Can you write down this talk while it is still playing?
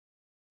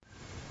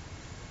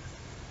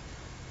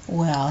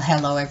Well,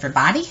 hello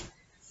everybody.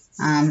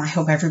 I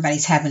hope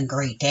everybody's having a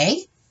great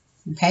day.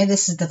 Okay,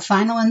 this is the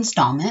final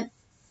installment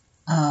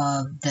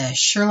of the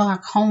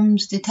Sherlock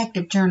Holmes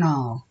Detective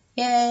Journal.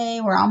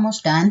 Yay, we're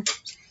almost done.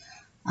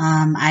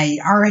 I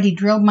already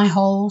drilled my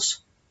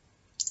holes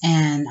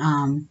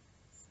and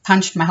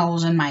punched my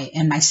holes in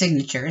my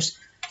signatures.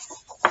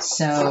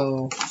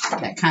 So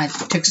that kind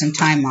of took some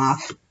time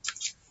off.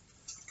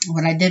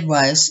 What I did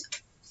was,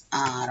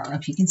 I don't know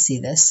if you can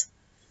see this.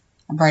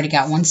 I've already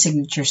got one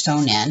signature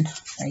sewn in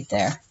right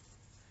there.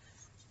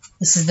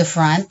 This is the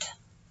front.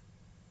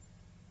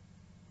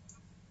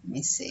 Let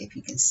me see if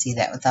you can see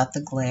that without the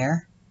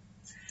glare.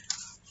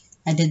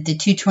 I did the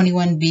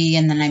 221B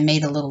and then I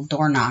made a little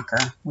door knocker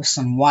with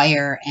some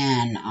wire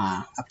and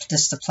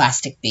just a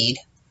plastic bead.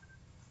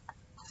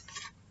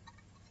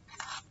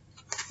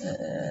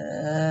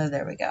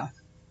 There we go.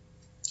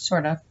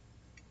 Sort of.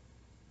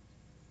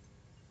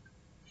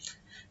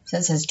 So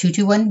it says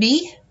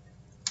 221B.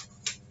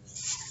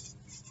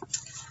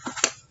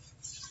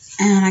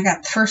 And I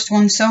got the first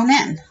one sewn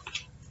in.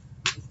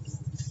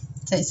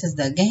 So it says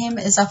the game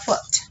is afoot.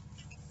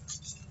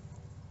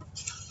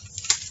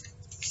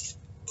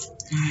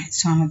 Alright,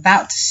 so I'm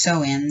about to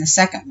sew in the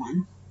second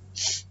one,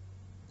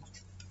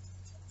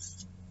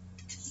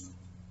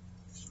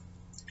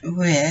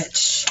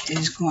 which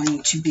is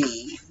going to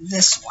be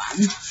this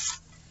one.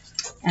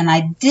 And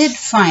I did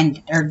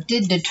find, or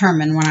did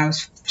determine when I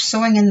was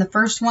sewing in the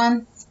first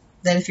one,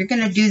 that if you're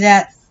going to do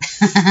that,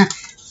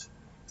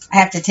 I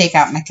have to take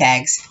out my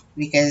tags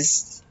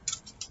because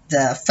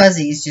the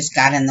fuzzies just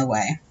got in the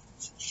way.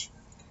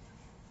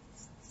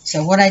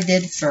 So what I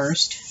did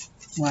first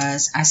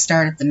was I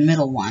started the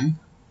middle one.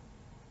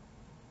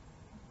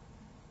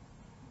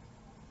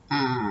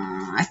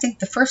 I think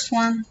the first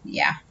one,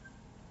 yeah.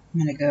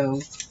 I'm going to go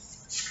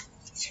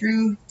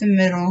through the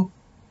middle.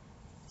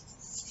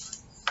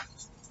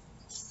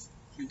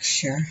 Make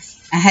sure.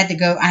 I had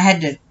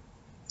to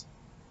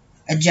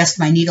adjust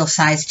my needle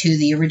size too.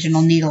 The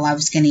original needle I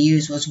was going to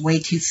use was way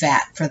too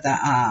fat for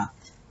the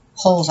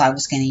holes I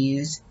was going to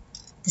use.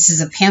 This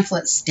is a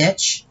pamphlet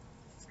stitch,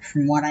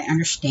 from what I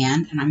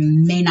understand, and I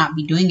may not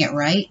be doing it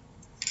right,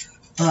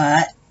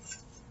 but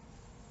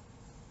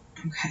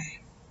okay.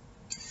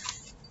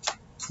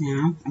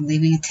 Now I'm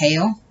leaving a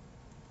tail.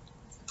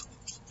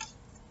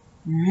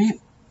 Alright.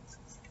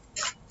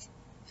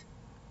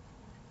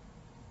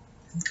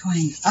 I'm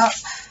going up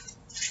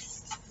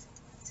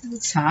to the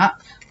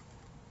top.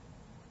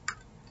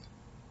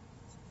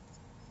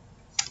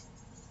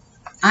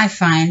 I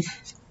find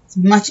it's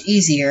much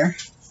easier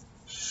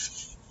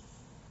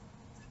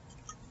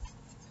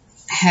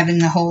having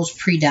the holes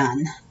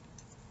pre-done.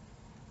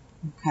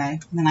 Okay,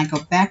 then I go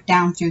back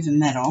down through the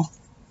middle.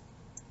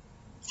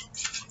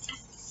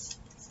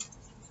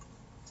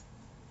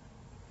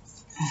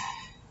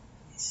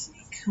 Let's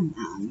see, come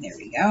on, there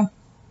we go.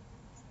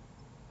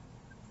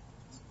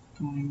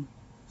 Going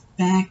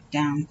back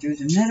down through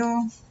the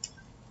middle.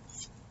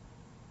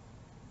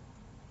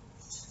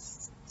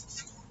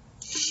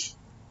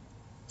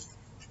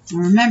 And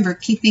remember,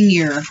 keeping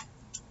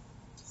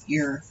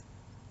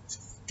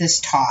this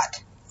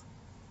taut,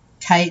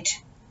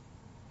 tight,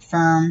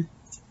 firm,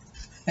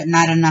 but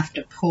not enough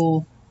to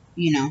pull,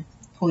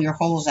 pull your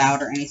holes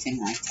out or anything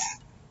like that.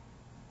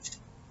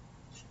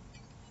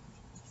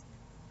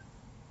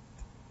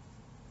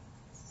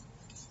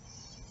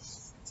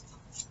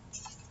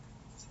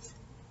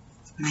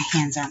 My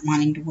hands aren't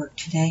wanting to work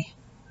today.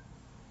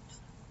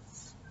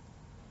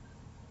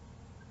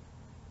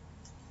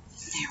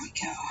 There we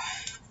go.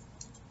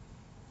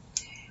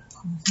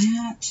 Pull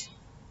that.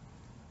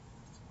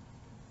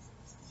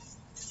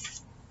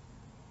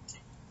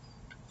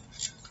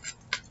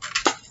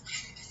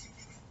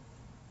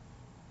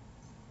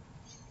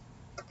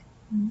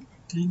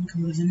 Then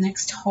go to the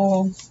next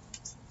hole.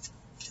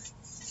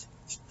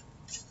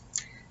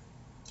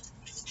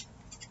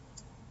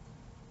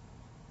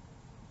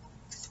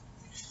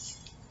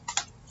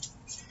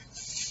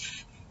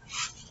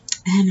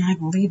 And I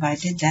believe I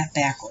did that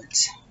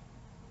backwards.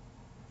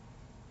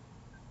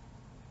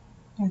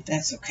 But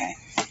that's okay.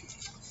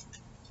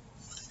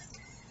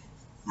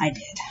 I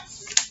did.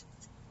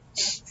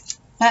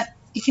 But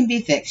it can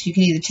be fixed. You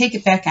can either take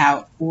it back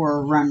out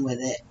or run with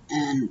it.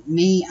 And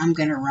me, I'm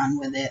going to run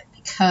with it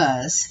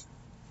because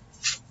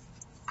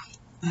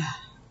I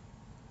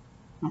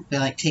don't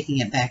feel like taking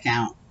it back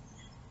out.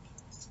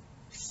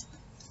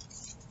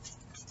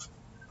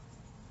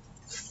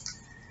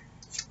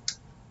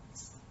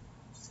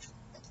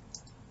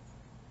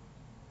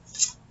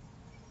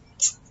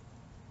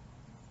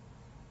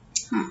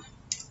 Huh.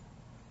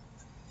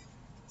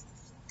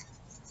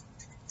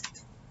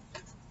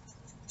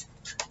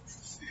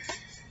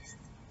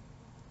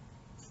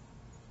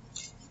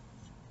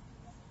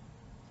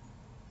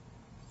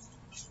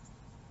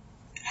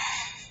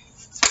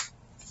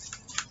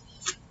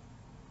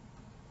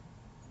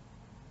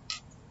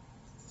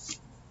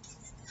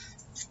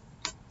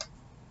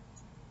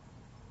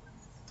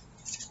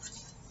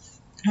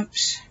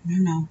 Oops,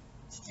 no.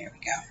 There we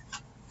go.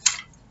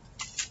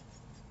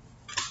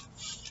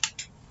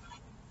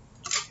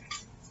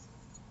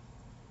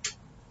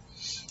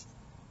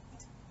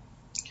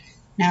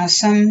 Now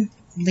some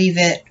leave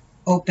it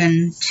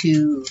open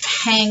to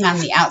hang on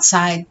the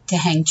outside to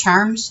hang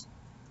charms.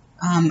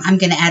 I'm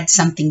going to add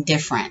something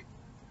different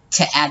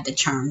to add the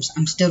charms.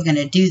 I'm still going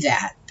to do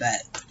that,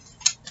 but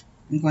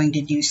I'm going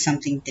to do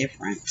something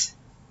different.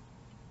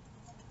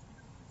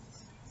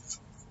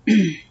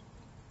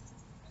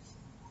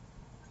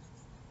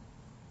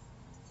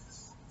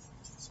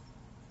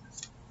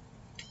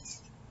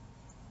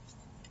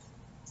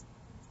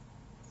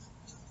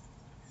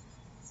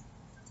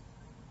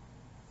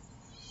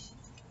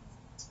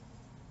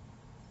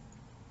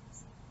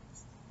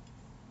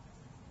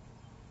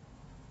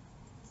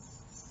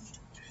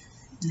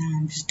 Now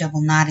I'm just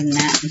double knotting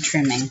that and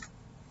trimming.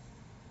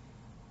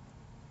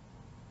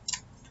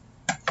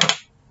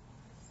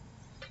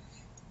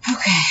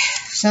 Okay,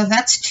 so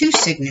that's 2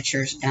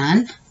 signatures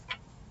done.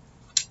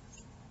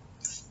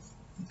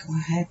 Go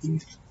ahead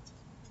and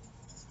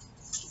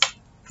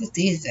put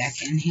these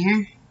back in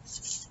here.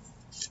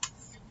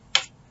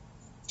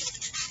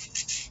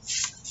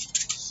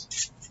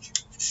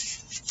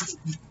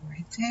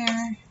 Right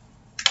there.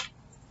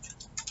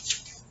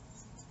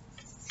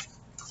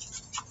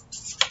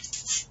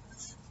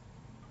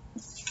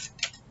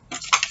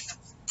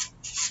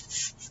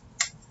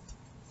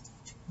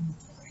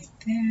 Right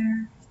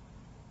there.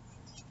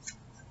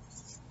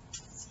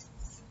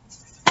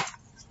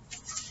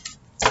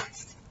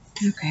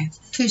 Okay,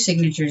 2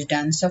 signatures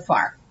done so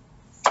far.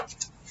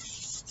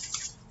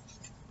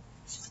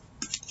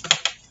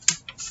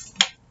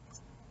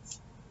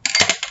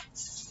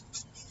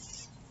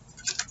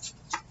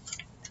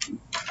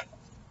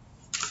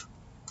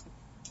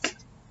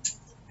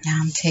 Now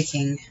I'm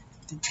taking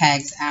the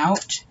tags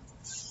out.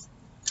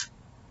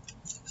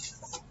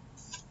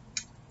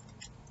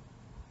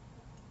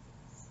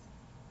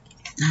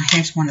 Now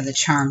here's one of the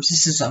charms.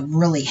 This is a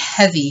really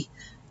heavy,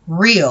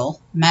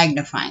 real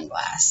magnifying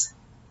glass.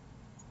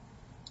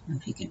 I don't know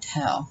if you can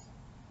tell.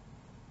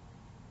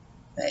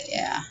 But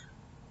yeah.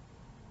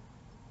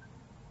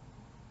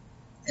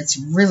 It's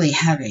really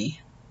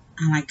heavy.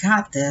 And I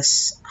got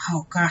this,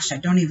 oh gosh, I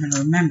don't even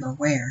remember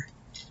where.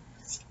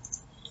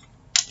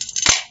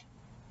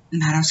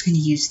 But I was going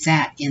to use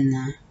that in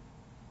the,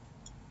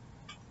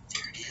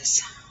 there it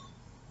is.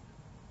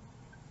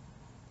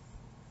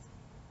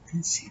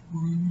 Let's see,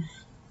 1,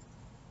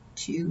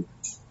 2,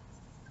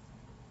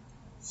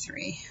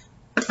 3.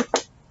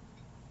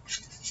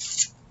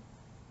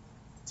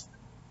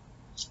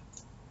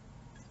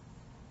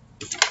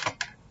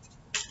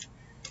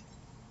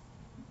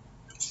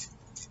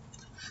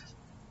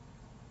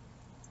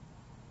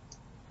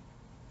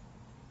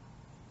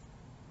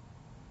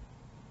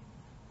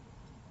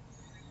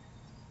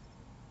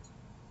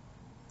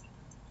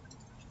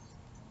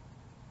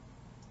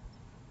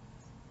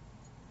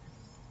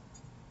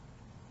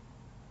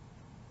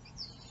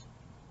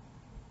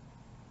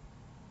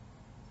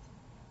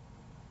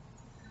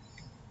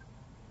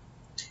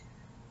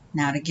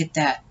 Now to get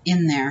that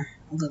in there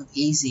a little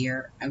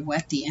easier, I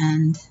wet the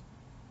end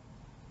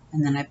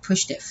and then I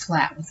pushed it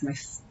flat with my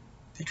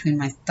between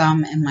my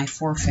thumb and my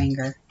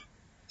forefinger.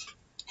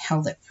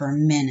 Held it for a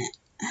minute.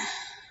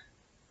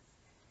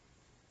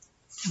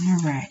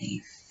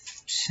 Alrighty,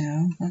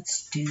 so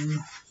let's do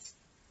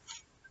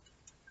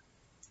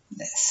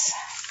this.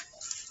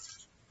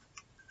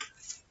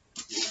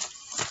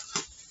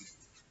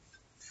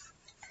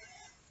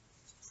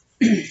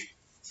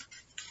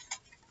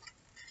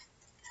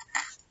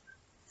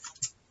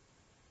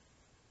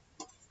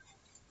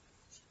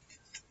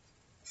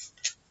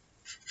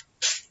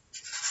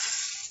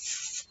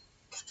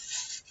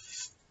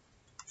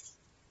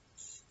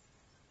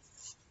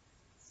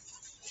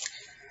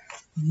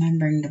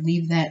 Remembering to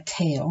leave that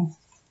tail.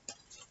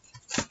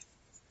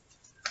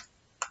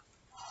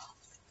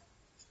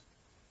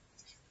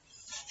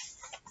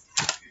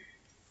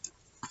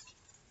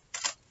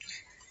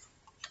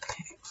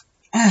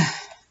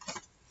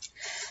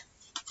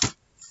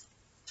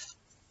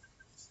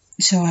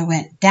 So I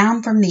went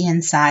down from the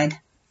inside,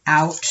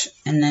 out,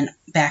 and then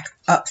back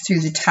up through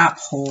the top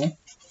hole.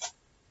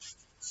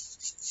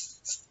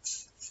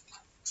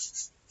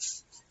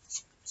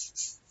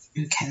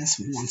 Okay, this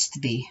one wants to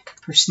be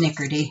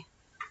persnickerty.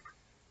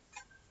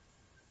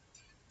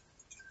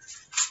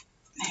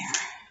 There.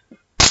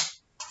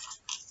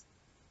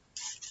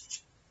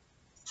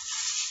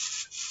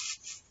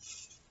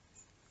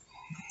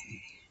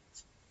 Okay.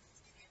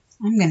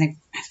 I'm going to,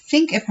 I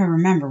think if I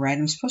remember right,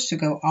 I'm supposed to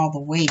go all the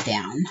way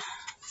down.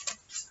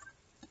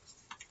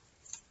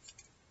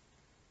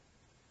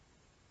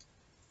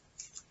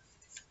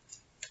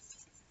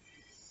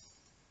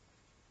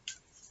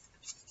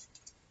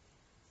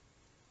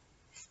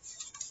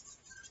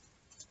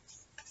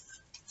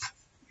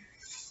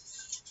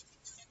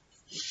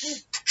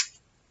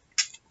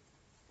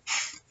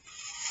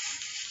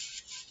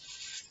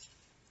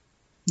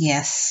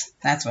 Yes,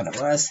 that's what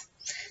it was.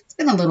 It's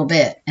been a little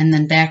bit, and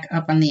then back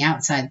up on the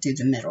outside through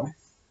the middle.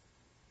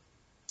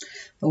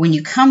 But when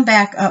you come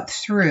back up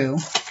through,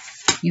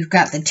 you've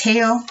got the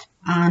tail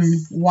on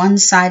one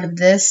side of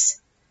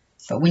this,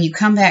 But when you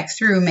come back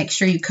through, make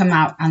sure you come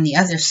out on the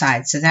other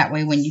side. So that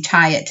way when you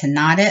tie it to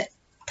knot it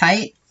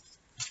tight,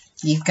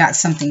 you've got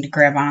something to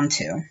grab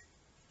onto.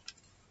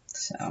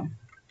 So.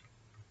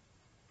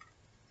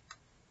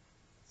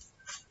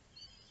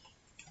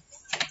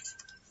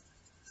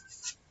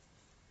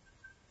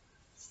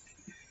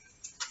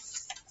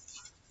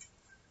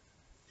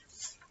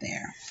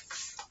 There.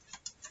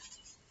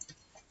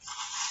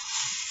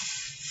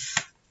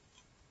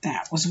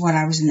 That was what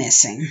I was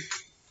missing.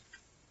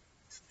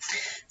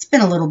 It's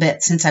been a little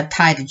bit since I've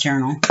tied a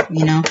journal,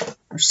 you know,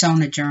 or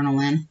sewn a journal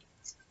in.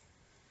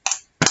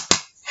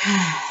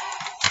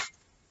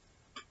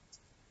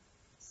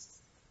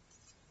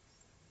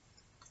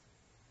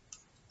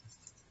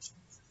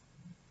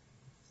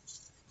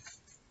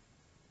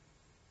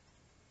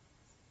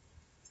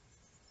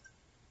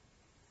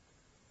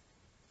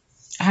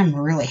 I'm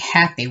really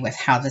happy with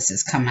how this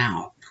has come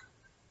out.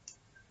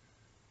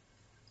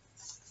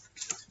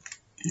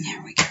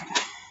 There we go.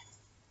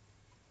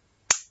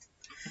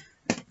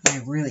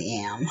 I really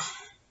am.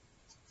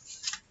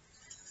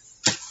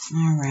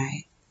 All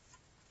right.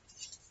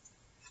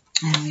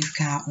 And we've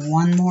got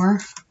one more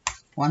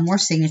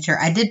signature.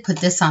 I did put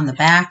this on the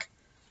back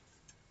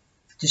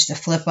just to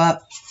flip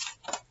up.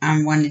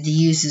 I wanted to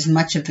use as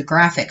much of the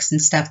graphics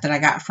and stuff that I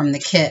got from the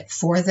kit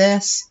for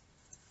this.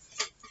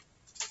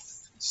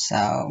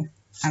 So,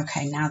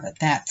 okay, now that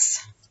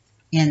that's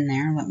in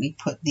there, let me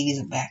put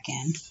these back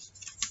in.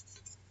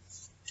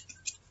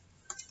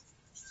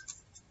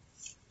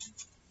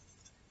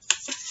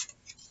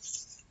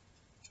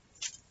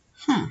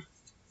 Huh.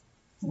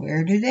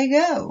 Where do they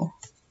go?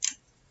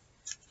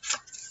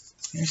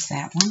 There's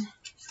that one.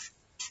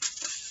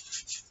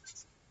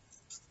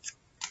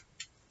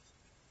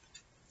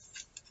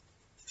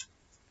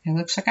 It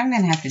looks like I'm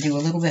going to have to do a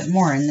little bit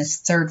more in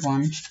this third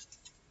one.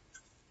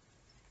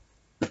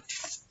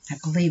 I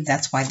believe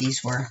that's why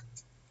these were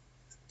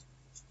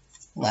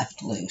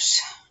left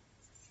loose.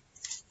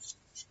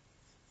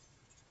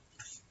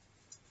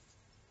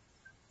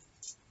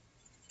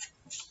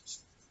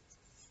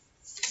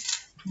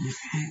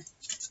 Okay.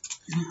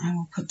 I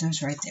will put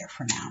those right there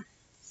for now.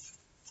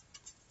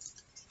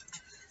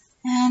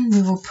 And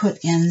we will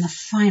put in the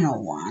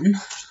final one.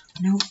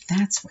 Nope,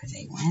 that's where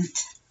they went.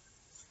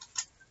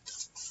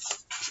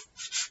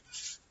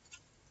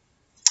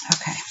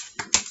 Okay.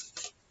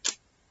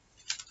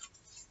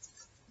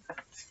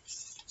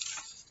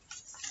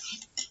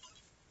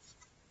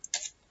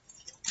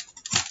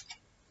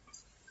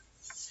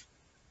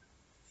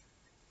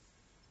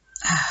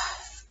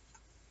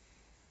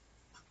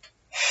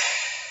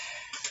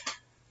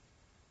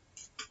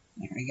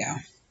 There we go.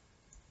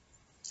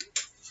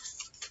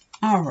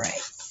 All right,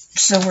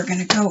 so we're going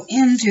to go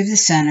in through the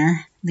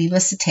center, leave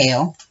us a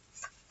tail.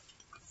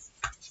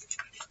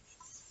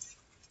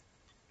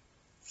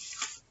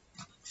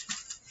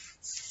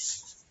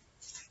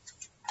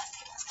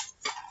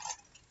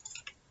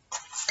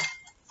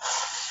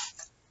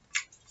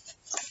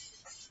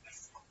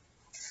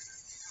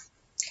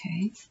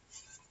 Okay,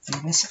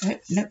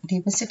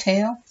 leave us a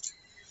tail,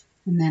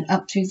 and then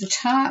up through the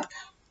top.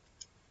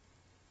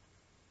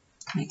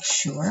 Make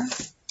sure.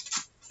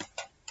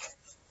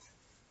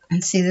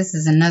 And see, this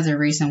is another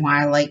reason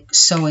why I like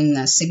sewing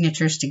the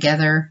signatures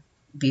together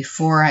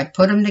before I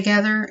put them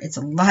together. It's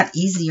a lot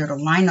easier to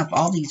line up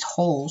all these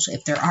holes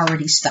if they're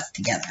already stuck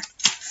together.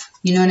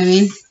 You know what I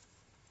mean?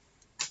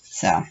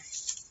 So, all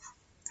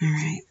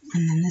right.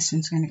 And then this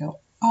one's going to go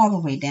all the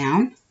way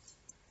down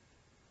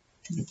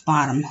to the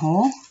bottom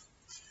hole.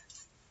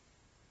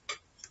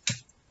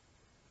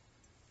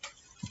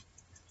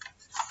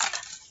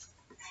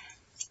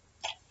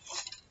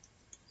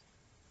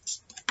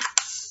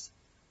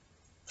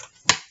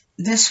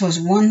 This was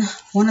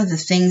one of the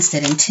things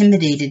that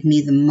intimidated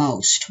me the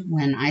most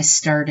when I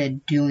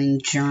started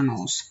doing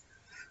journals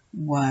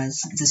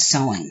was the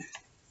sewing.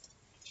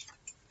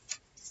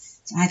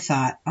 I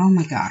thought, oh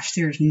my gosh,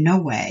 there's no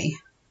way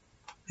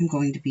I'm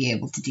going to be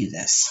able to do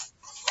this.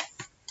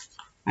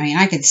 I mean,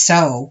 I could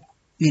sew,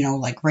 you know,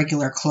 like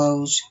regular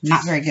clothes. I'm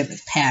not very good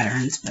with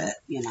patterns, but,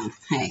 you know,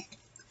 hey.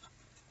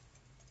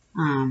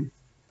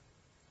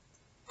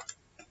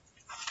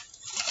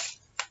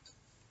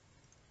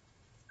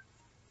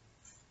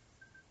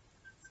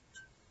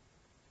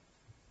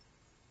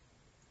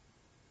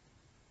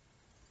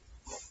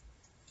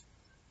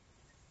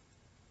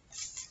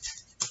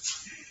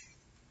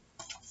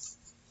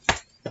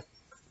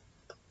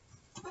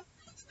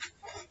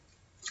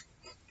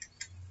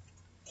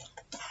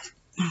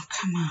 Oh,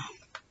 come on.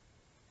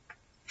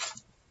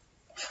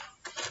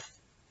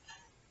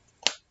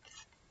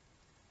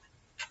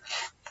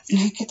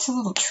 It gets a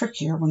little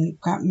trickier when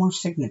you've got more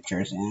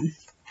signatures in.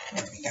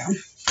 There we go.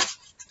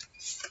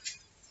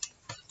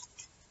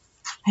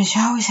 As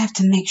you always have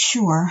to make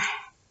sure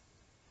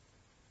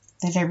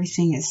that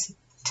everything is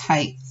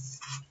tight.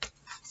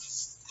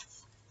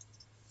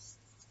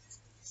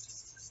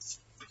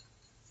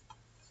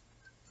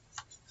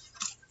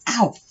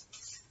 Ow!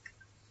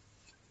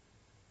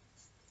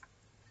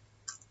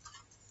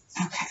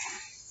 Okay.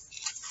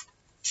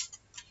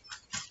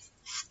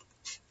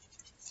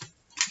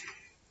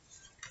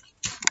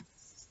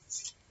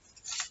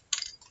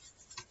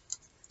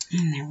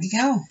 And there we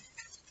go.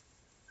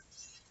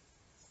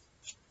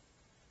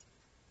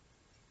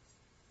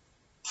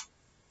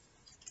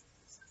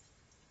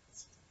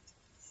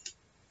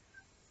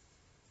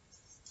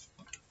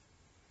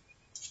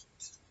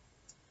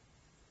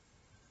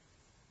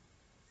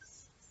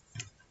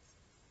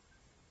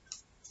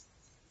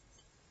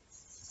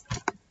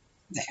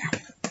 There.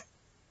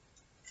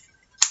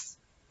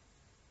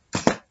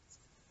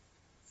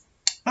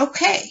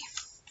 Okay.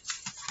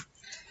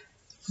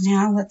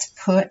 Now let's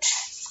put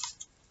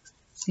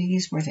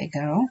these where they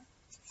go.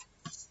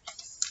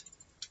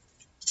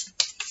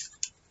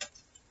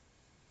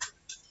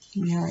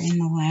 We are in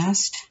the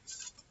last.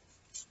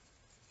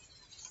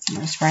 I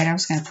was right, I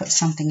was going to put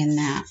something in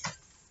that.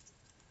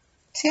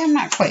 See, I'm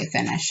not quite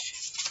finished.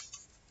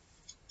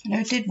 But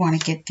I did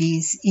want to get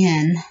these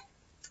in.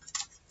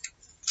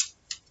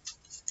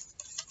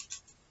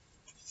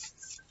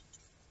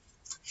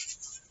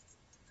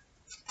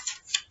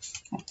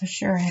 For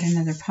sure I had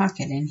another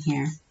pocket in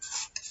here.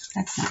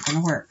 That's not going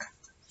to work.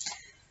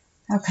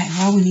 Okay,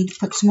 well, we need to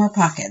put some more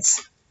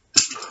pockets.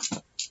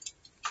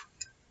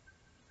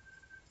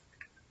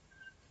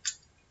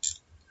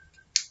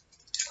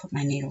 Put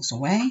my needles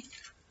away.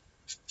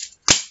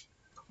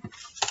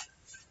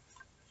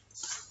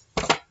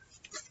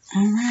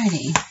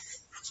 Alrighty.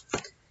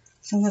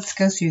 So let's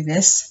go through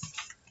this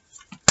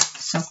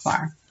so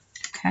far.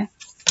 Okay.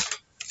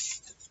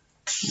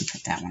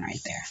 Put that one right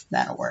there.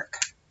 That'll work.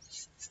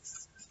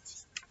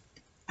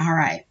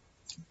 Alright.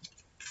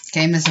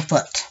 Game is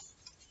afoot.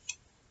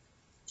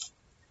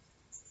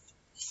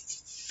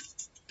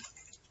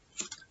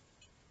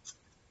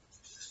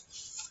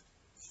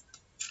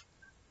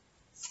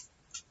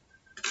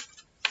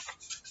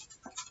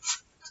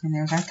 And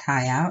there's our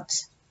tie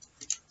outs.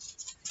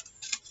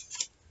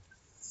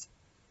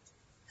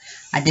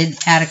 I did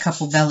add a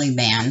couple belly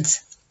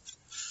bands.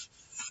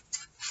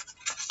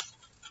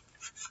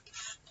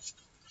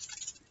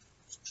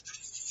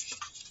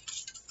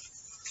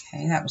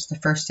 Okay, that was the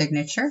first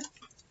signature.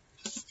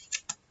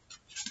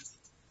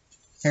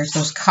 There's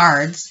those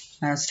cards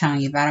that I was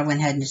telling you about. I went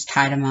ahead and just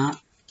tied them up.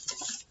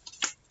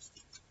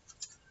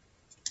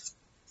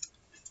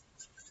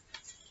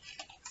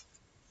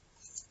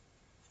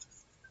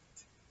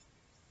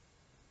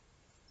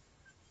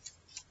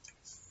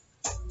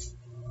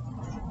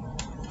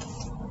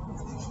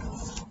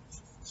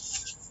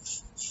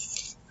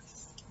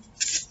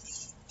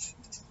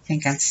 I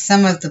think on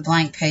some of the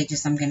blank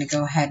pages I'm going to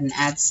go ahead and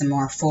add some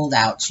more fold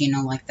outs, you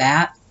know, like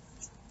that.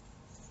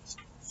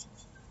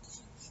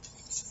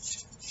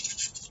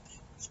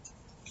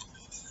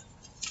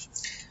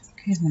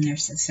 Okay, then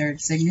there's the third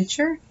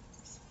signature.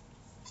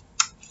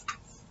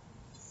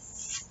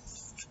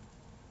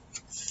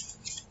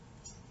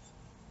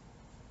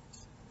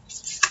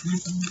 I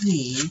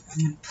believe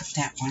I'm going to put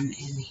that one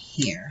in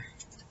here.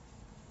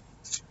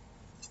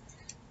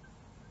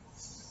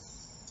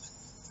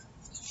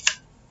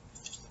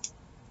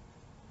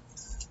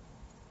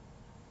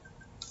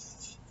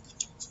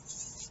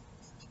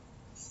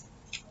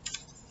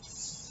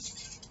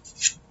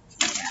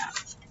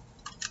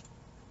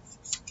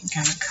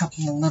 Got a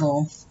couple of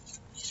little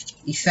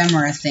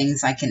ephemera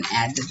things I can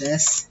add to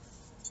this.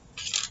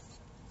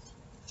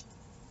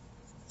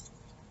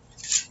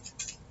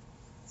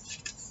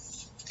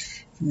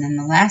 And then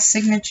the last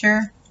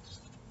signature.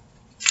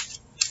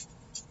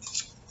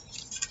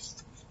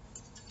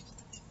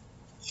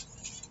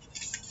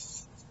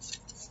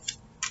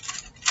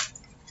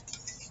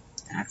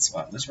 That's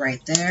what was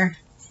right there.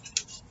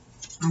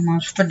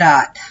 Almost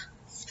forgot.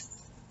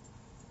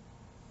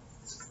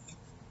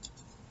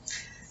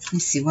 Let me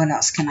see, what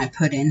else can I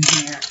put in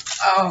here?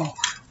 Oh,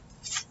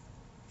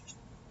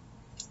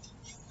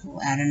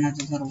 we'll add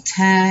another little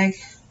tag.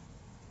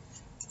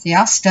 See,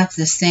 I'll stuff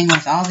this thing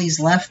with all these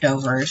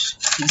leftovers,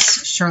 these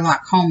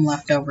Sherlock Holmes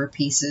leftover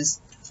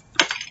pieces.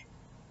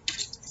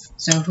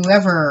 So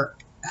whoever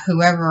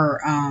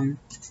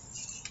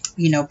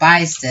you know,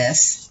 buys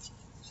this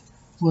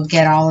will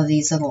get all of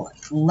these little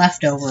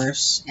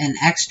leftovers and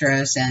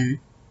extras. And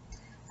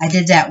I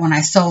did that when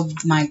I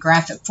sold my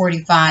Graphic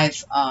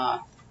 45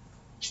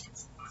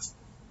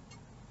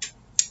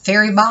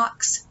 fairy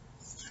box.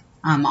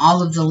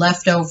 All of the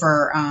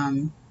leftover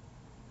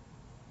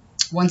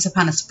Once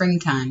Upon a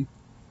Springtime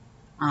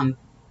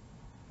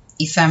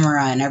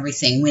ephemera and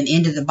everything went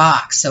into the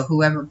box. So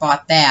whoever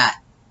bought that,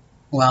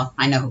 well,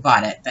 I know who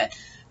bought it, but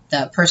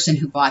the person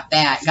who bought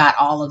that got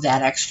all of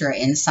that extra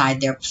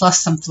inside there, plus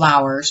some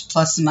flowers,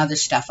 plus some other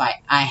stuff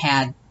I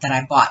had that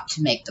I bought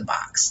to make the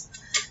box.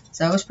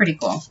 So it was pretty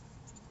cool.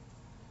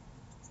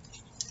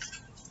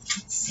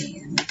 Let's see,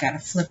 and we've got to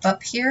flip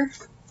up here.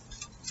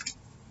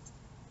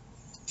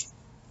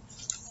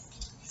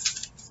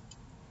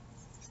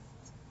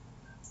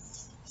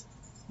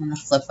 I'm going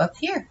to flip up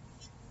here.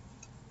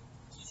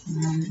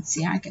 Let's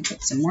see, I can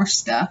put some more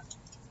stuff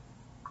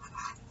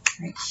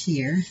right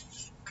here.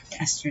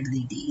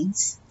 Dastardly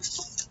Deeds.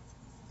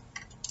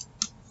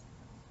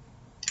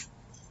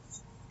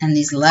 And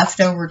these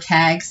leftover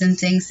tags and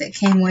things that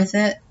came with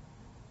it.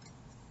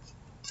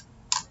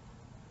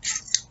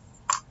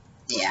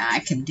 Yeah,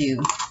 can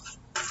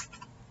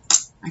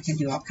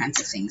do all kinds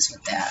of things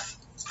with that.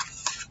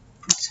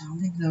 So I'll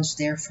leave those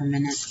there for a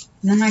minute.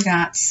 And then I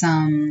got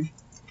some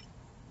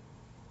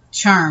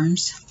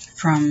charms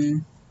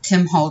from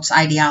Tim Holtz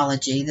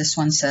Ideology. This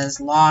one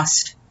says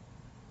Lost.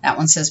 That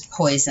one says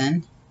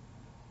Poison.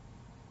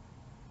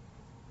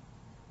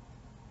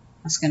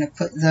 I was going to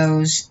put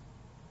those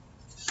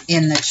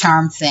in the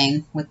charm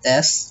thing with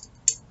this.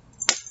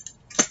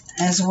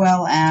 As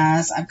well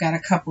as I've got a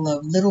couple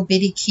of little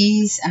bitty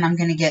keys, and I'm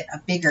going to get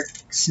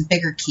some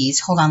bigger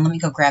keys. Hold on, let me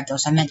go grab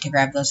those. I meant to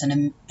grab those,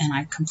 and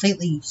I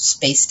completely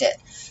spaced it.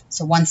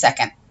 So 1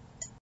 second.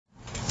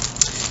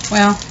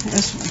 Well,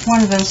 it's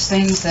one of those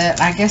things that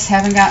I guess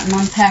haven't gotten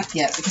unpacked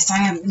yet because I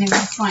haven't been able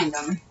to find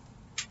them.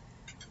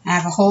 I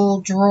have a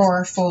whole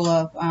drawer full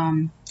of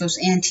those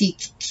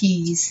antique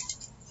keys,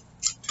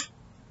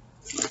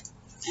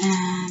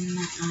 and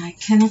I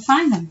cannot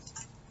find them.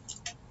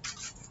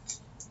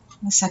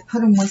 Unless I put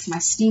them with my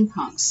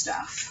steampunk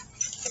stuff.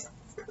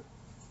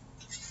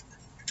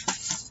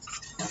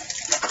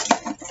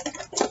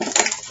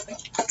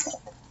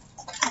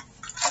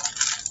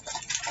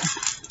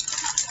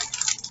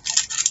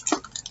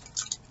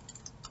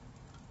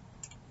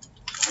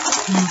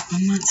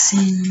 I'm not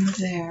seeing them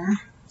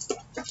there.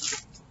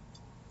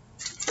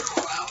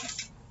 Well,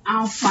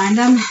 I'll find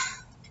them.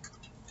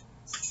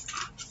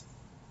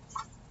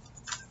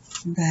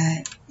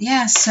 But,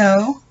 yeah,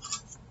 so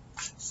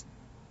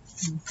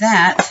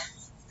that,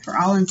 for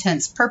all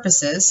intents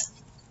purposes,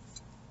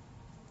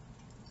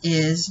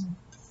 is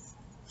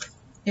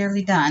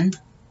nearly done.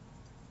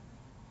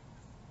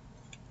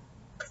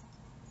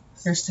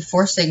 There's the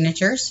 4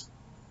 signatures.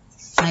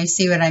 Now you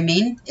see what I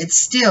mean? It's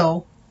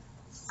still,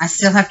 I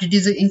still have to do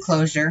the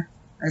enclosure,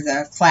 or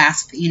the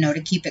clasp, you know,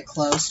 to keep it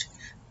closed,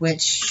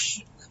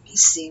 which, let me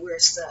see,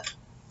 where's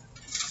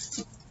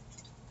the,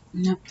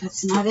 nope,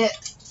 that's not it.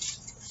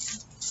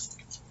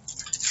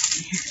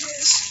 Here it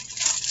is.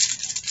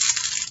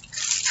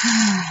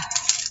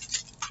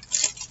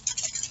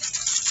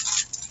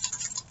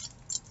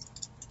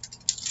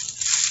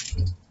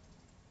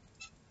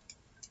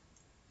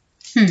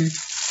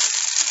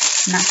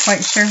 Not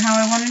quite sure how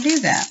I want to do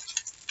that.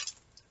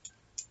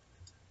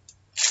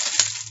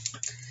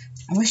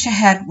 I wish I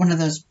had one of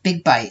those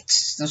big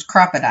bites, those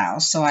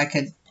crocodiles, so I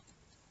could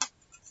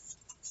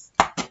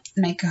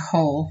make a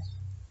hole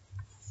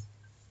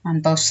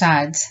on both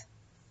sides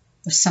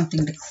with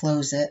something to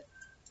close it.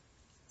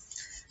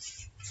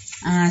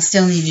 And I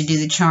still need to do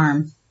the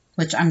charm,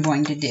 which I'm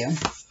going to do.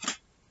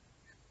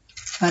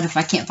 But if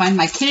I can't find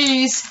my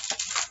keys,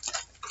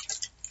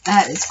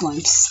 that is going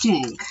to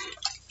stink.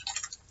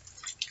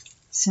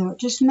 So it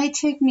just may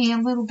take me a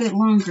little bit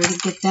longer to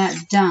get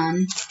that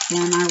done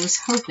than I was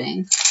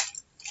hoping.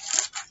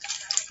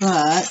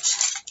 But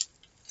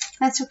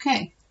that's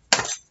okay.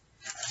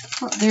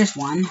 Well, there's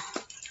one.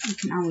 I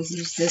can always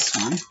use this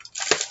one.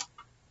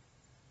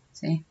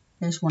 See,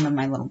 there's one of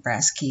my little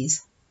brass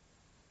keys.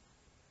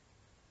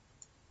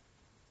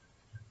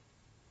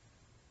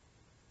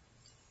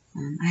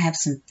 I have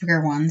some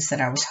bigger ones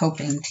that I was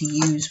hoping to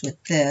use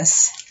with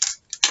this,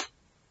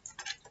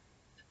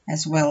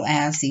 as well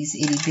as these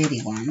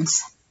itty-bitty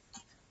ones.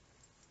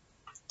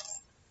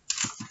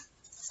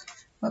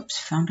 Whoops,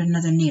 found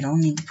another needle.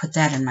 Need to put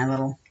that in my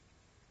little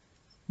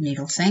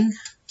needle thing.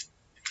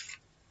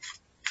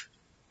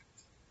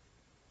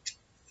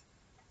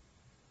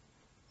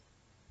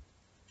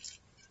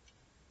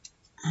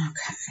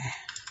 Okay.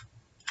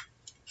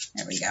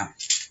 There we go.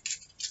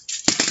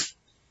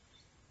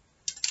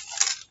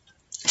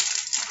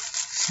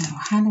 So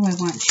how do I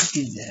want to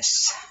do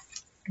this?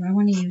 Do I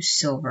want to use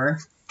silver?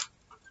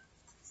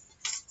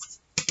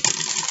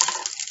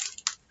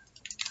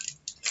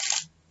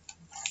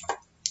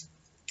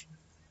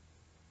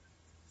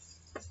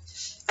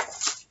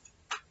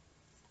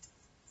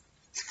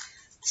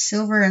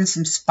 Silver and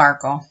some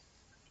sparkle.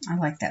 I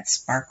like that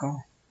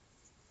sparkle.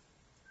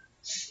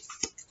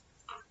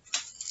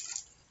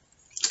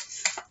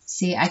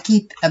 See, I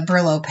keep a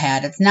Brillo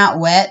pad. It's not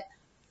wet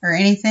or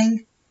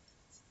anything,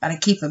 but I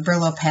keep a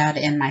Brillo pad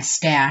in my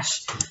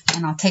stash.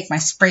 And I'll take my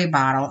spray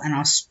bottle and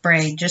I'll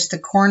spray just the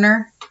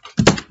corner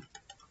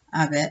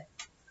of it.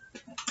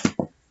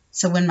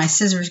 So when my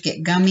scissors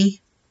get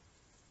gummy,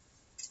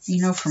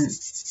 you know, from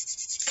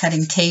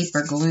cutting tape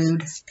or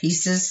glued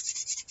pieces,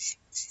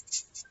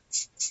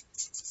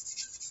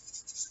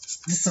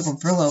 this little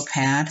Brillo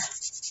pad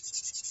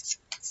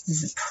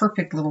is a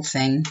perfect little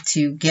thing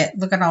to get.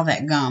 Look at all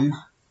that gum.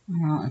 I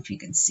don't know if you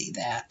can see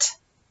that.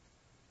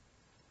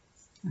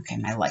 Okay,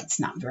 my light's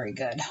not very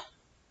good.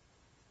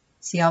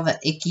 See all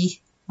that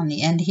icky on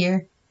the end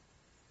here?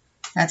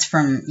 That's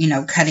from, you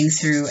know, cutting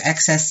through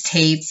excess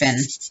tape and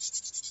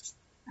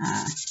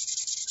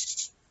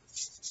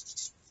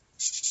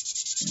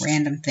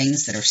random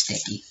things that are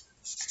sticky.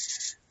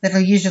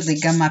 That'll usually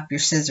gum up your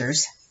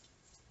scissors.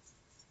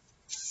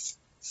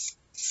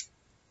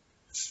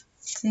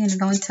 See, and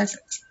it only took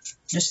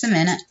just a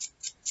minute,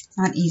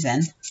 not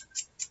even.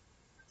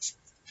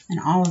 And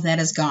all of that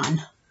is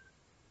gone.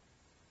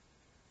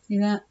 See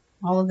that?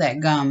 All of that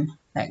gum,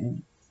 that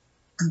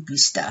goopy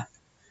stuff.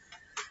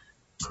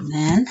 And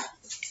then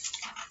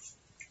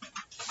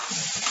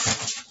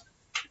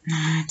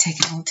take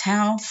an old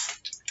towel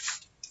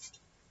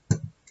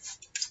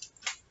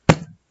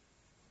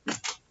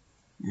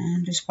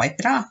and just wipe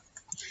it off.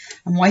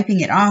 I'm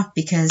wiping it off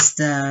because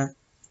the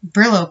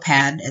Brillo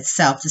pad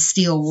itself, the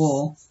steel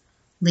wool,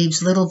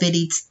 leaves little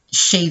bitty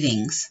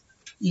shavings,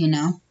 you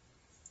know.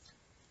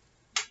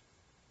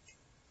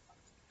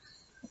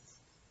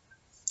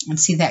 And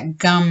see that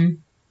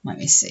gum, let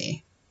me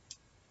see,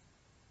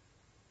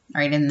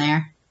 right in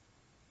there.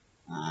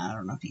 I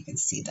don't know if you can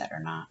see that or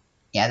not.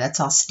 Yeah, that's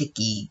all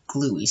sticky,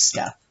 gluey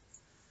stuff.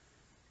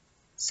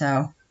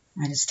 So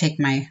I just take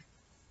my,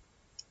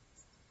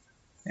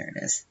 there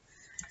it is.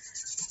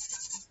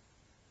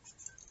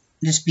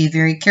 Just be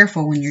very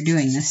careful when you're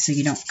doing this so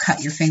you don't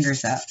cut your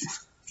fingers up.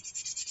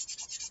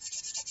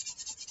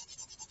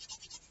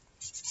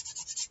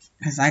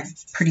 Because I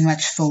pretty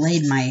much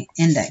filleted my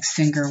index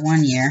finger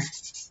one year.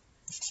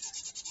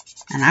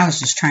 And I was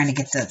just trying to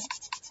get the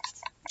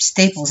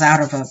staples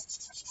out of a,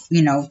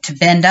 you know, to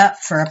bend up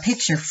for a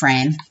picture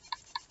frame.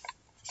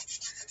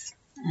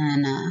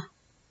 And,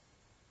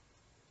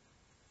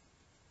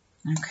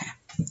 okay,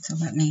 so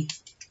let me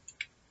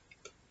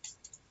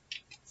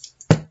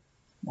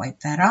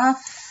wipe that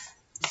off.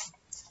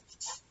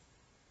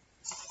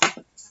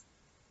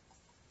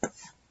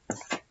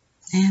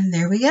 And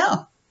there we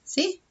go.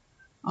 See?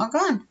 All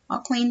gone. All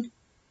clean.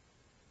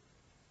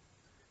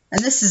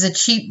 And this is a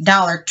cheap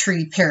Dollar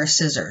Tree pair of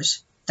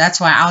scissors. That's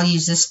why I'll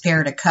use this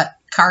pair to cut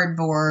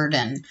cardboard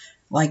and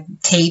like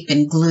tape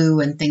and glue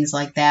and things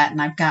like that.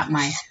 And I've got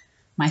my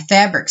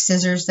fabric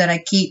scissors that I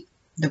keep,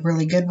 the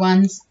really good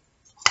ones.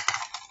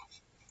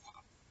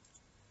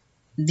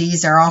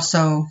 These are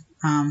also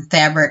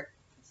fabric,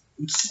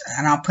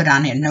 and I'll put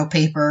on here no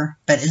paper.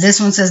 But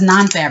this one says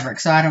non-fabric,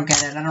 so I don't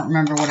get it. I don't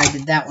remember what I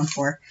did that one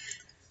for.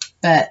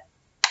 But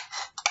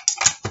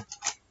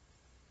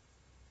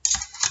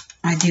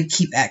I do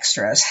keep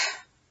extras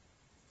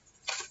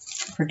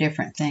for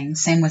different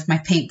things. Same with my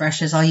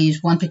paintbrushes. I'll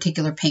use one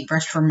particular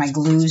paintbrush for my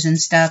glues and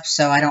stuff,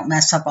 so I don't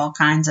mess up all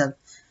kinds of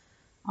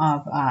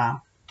all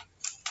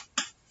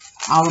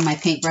of my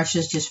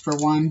paintbrushes just for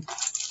one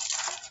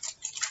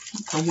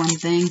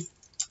thing.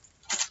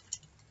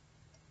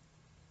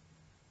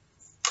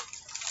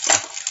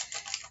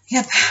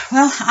 Yep.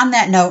 Well, on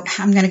that note,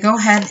 I'm going to go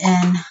ahead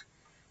and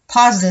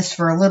pause this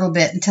for a little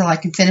bit until I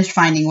can finish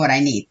finding what I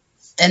need.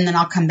 And then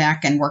I'll come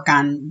back and work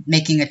on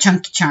making a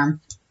chunky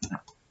charm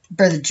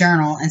for the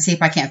journal and see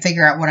if I can't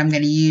figure out what I'm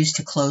going to use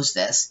to close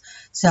this.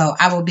 So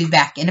I will be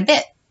back in a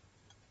bit.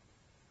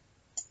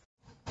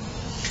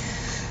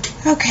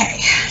 Okay,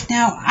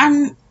 now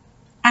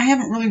I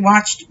haven't really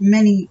watched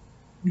many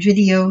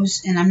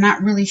videos and I'm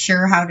not really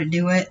sure how to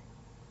do it,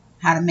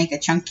 how to make a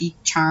chunky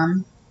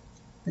charm.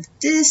 But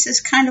this is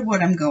kind of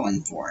what I'm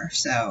going for.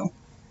 So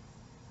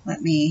let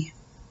me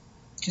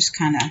just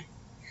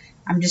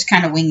I'm just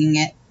kind of winging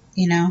it.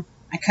 You know,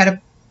 I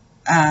cut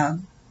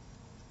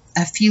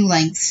a few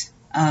lengths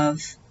of,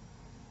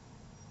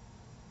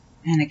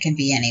 and it can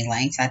be any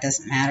length, that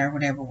doesn't matter,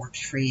 whatever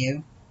works for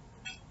you.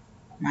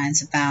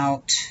 Mine's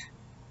about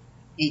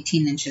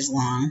 18 inches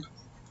long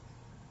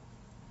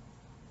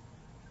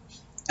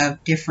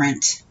of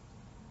different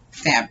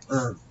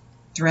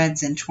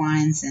threads and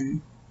twines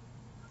and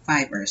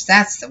fibers.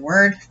 That's the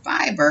word,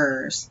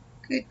 fibers.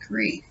 Good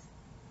grief.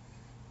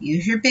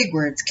 Use your big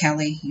words,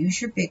 Kelly. Use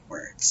your big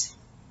words.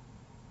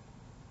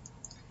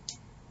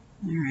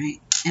 All right,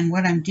 and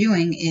what I'm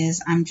doing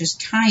is I'm just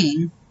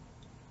tying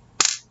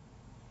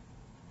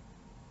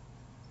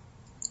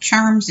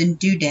charms and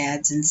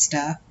doodads and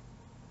stuff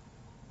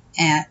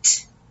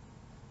at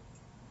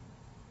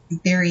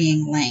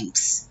varying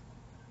lengths,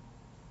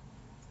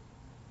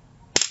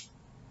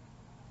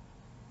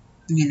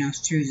 you know,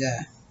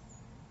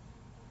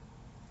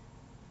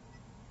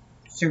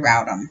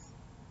 throughout them,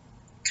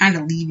 kind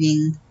of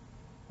leaving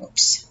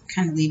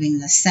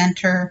the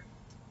center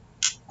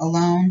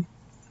alone.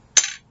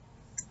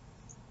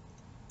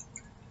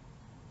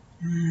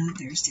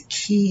 There's the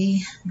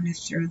key. I'm going to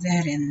throw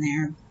that in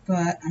there,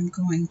 but I'm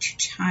going to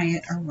tie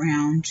it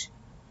around.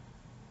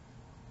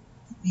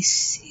 Let me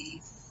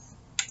see.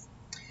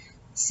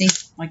 See,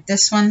 like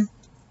this one,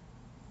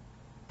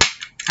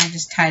 I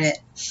just tied it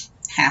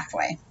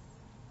halfway.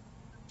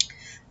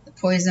 The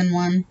poison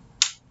one,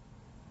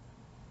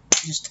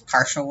 just a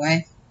partial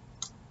way.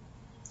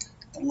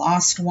 The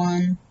lost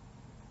one,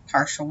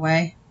 partial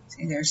way.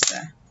 See, there's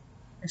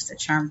the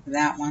charm for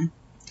that one.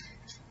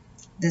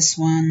 This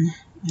one,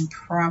 I'm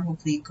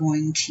probably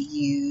going to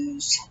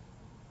use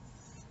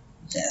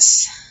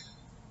this.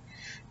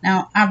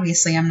 Now,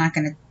 obviously, I'm not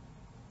going to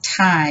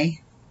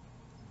tie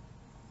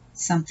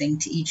something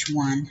to each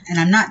one. And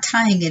I'm not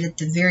tying it at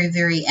the very,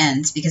 very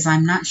ends because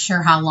I'm not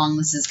sure how long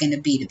this is going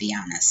to be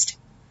honest.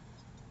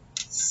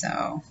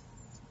 So,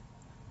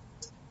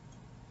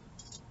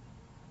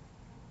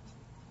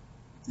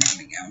 there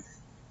we go.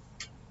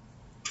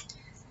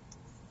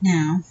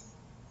 Now,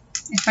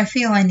 if I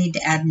feel I need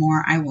to add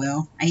more, I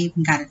will. I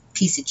even got a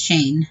piece of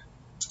chain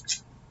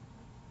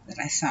that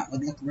I thought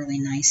would look really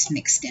nice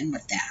mixed in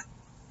with that.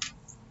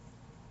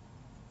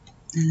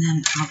 And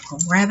then I'll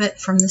grab it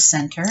from the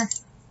center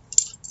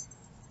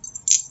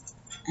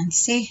and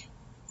see,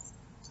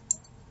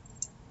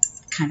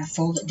 kind of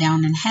fold it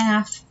down in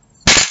half.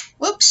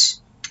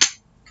 Whoops.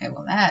 Okay,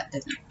 well that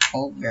didn't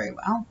hold very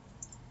well.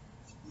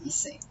 Let me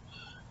see.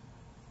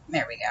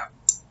 There we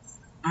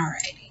go.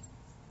 Alrighty.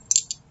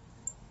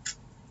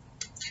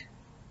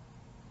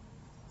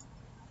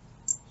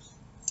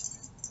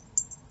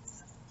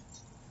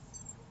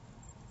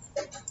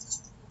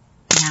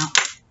 Now,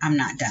 I'm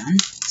not done,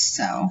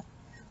 so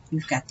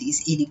we've got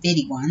these itty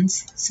bitty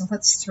ones. So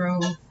let's throw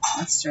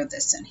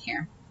this in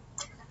here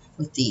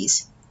with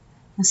these.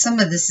 Now, some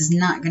of this is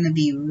not going to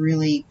be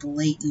really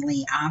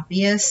blatantly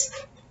obvious,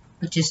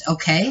 which is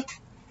okay.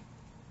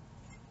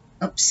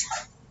 Oops.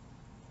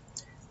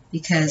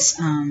 Because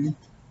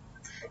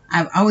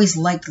I've always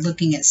liked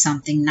looking at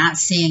something, not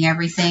seeing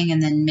everything,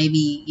 and then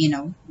maybe, you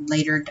know,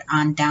 later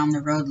on down the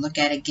road, look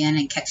at it again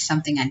and catch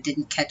something I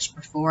didn't catch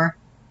before.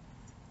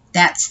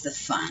 That's the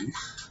fun.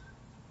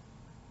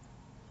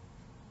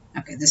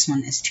 Okay, this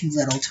one is too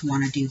little to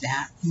want to do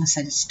that, unless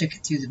I just stick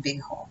it through the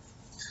big hole.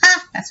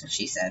 Ha! That's what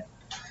she said.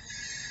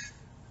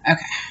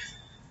 Okay.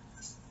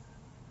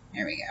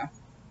 There we go.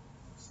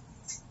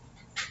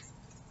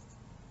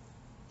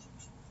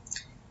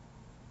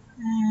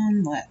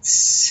 And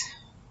let's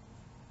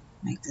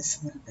make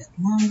this a little bit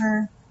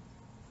longer.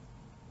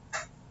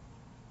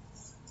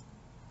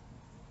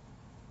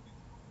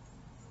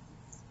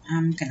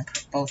 I'm going to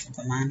put both of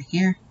them on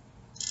here.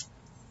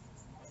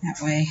 That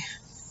way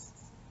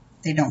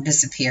they don't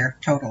disappear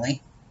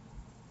totally.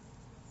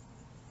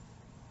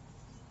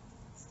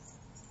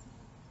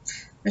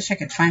 Wish I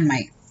could find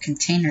my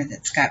container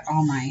that's got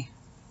all my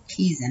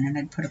keys in it.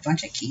 I'd put a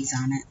bunch of keys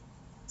on it.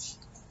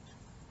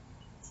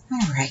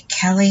 All right,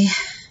 Kelly.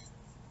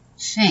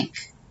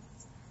 Think.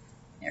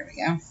 There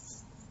we go.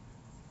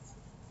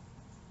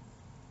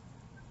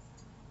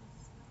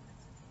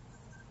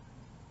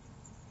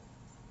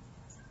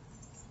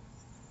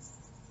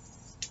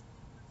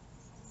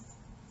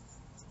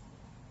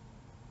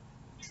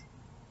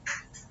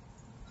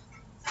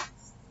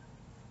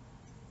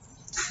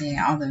 See,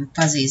 all the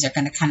fuzzies are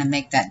going to kind of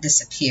make that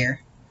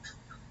disappear.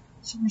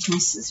 So where's my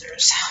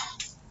scissors?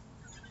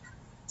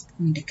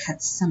 I'm going to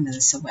cut some of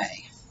this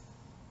away.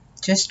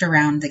 Just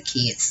around the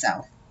key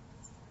itself.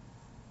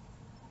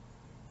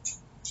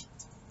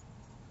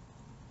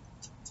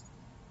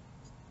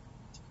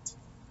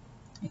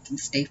 It can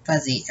stay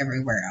fuzzy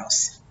everywhere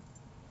else.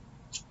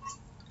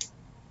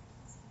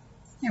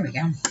 There we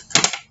go.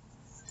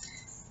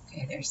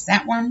 Okay, there's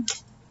that one.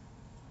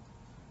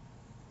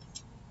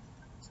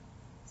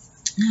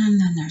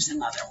 And then there's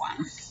another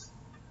one.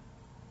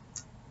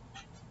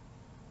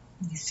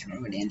 You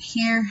throw it in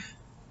here,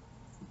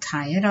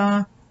 tie it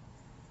off,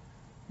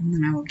 and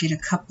then I will get a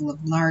couple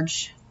of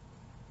large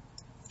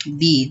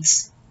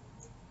beads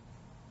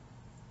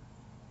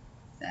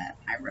that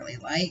I really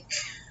like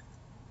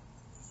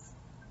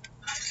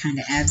to kind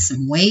of add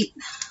some weight.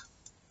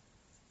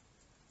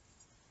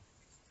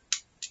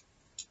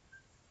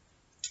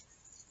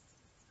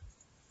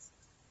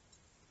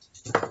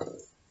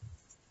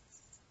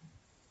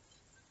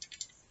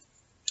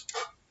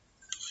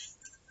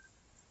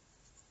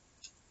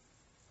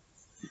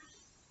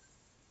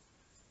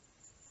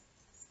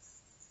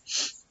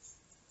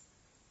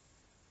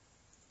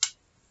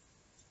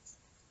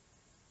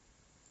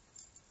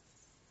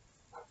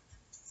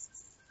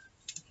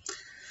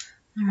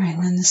 All right,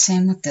 and then the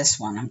same with this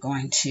one. I'm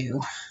going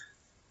to,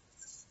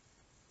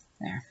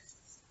 there.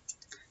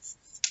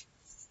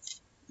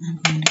 I'm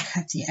going to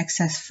cut the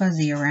excess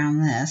fuzzy around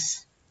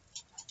this.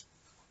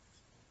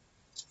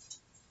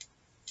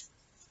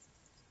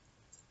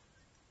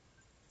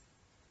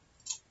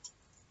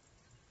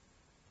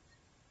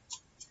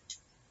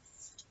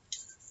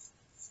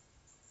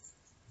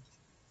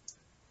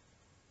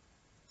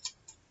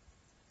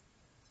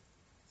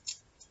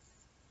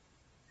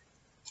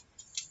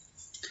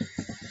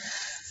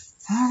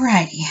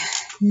 Alrighty,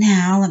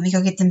 now let me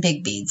go get them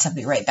big beads. I'll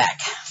be right back.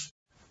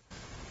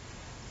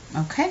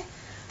 Okay,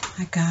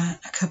 I got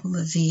a couple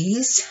of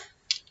these.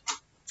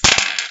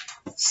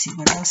 Let's see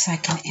what else I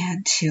can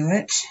add to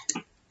it.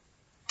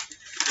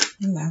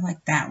 Ooh, I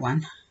like that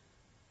one.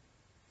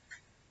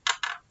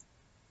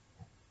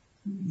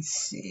 Let me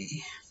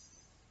see.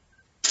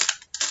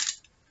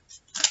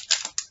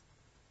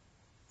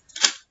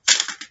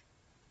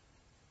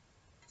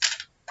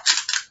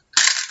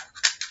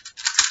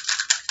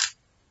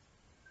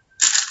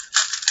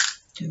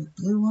 Do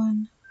a blue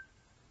one.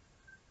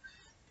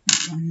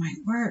 That one might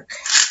work.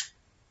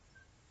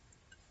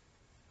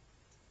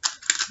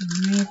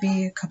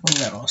 Maybe a couple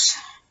littles.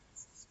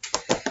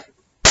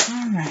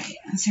 Alright,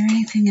 is there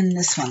anything in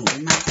this one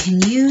we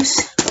can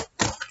use?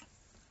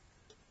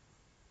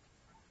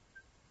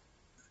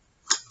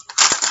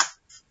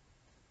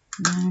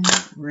 No,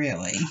 not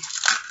really.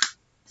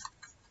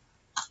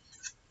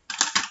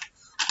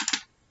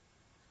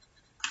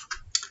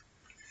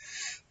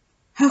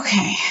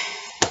 Okay.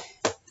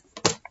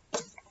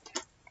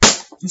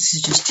 This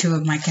is just 2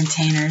 of my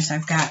containers.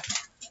 I've got,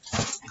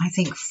 I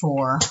think,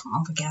 4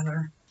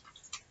 altogether.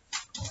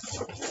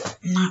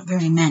 Not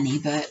very many,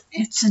 but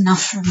it's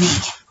enough for me.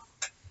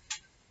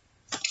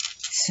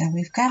 So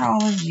we've got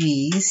all of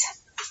these.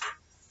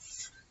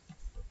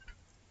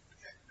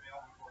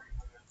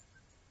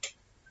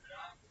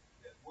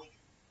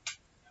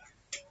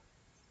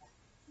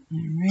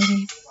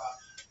 Alrighty.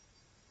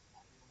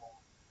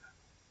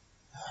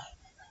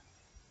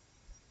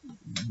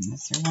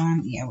 Is there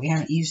one? Yeah, we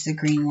haven't used the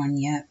green one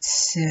yet,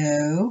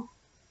 so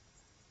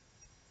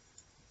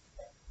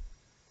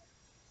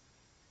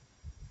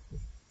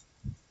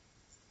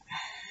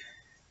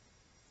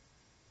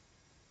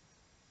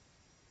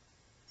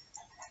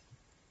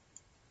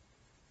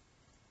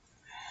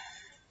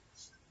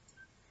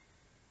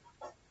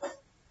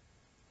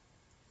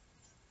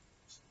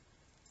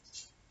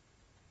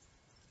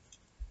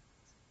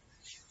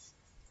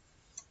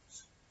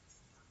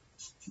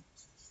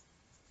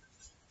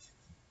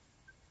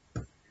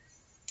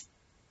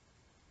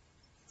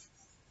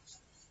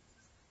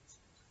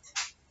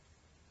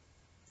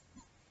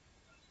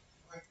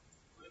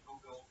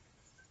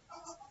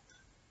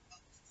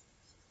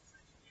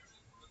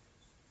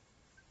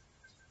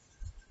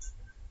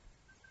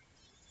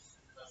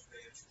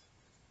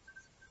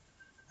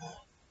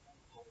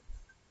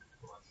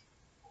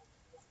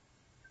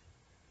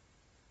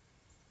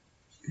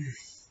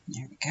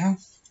there we go.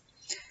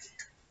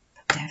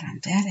 Put that on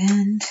that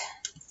end.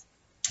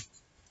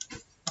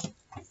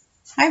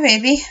 Hi,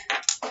 baby.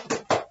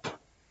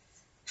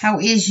 How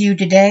is you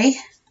today?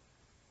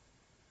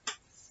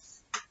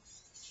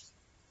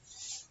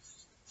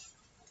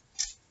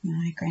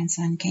 My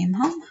grandson came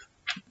home.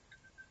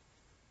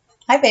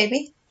 Hi,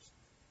 baby.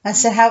 I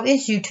said, how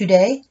is you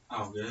today?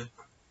 Oh, good.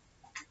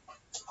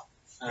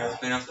 I gotta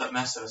clean up that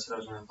mess that I said I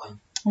was gonna clean.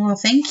 Well,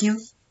 thank you.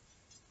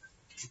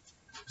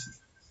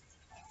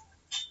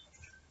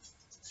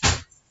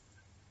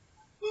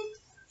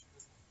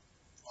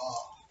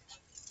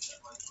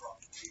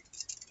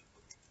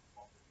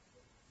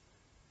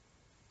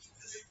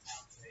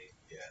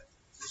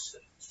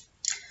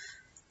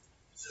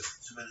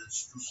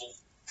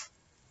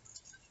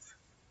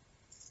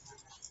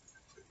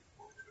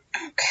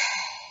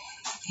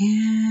 Okay,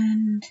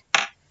 and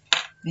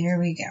there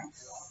we go.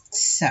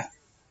 So,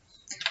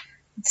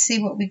 let's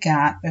see what we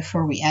got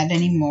before we add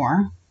any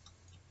more.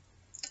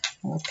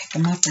 We'll pick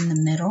them up in the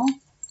middle,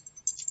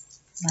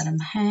 let them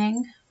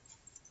hang.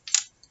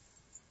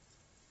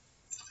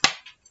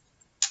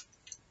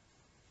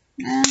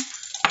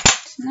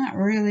 It's not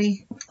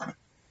really, I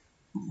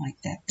don't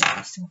like that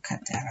there, so we'll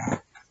cut that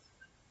off.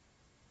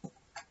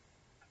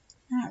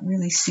 Not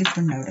really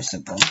super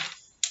noticeable.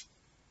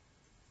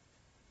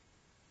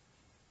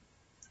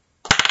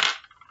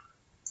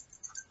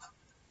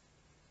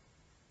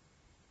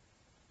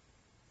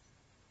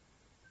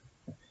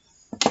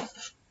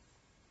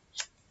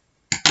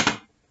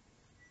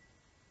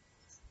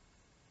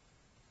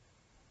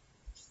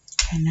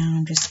 And now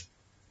I'm just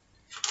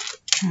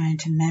trying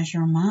to measure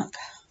them up.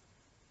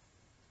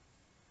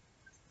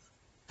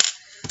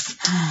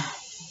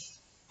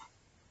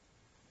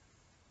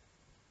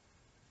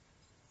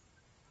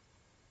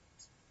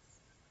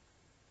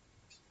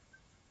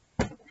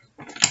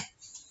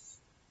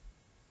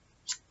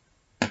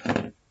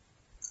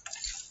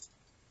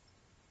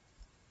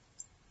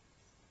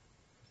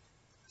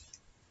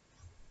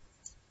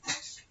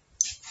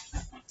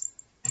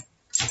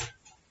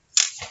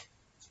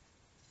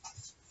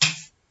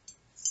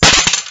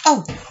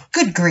 Oh,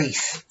 good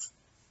grief.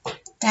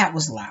 That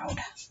was loud.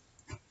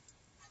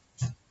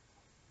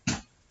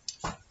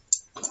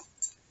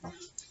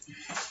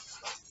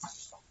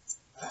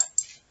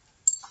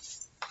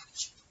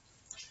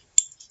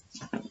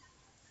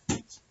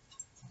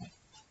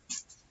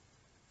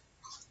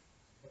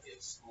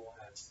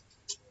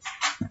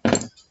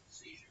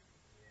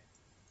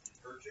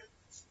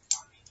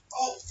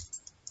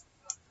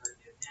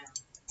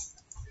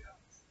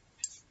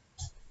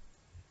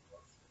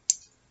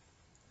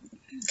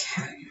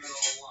 Okay.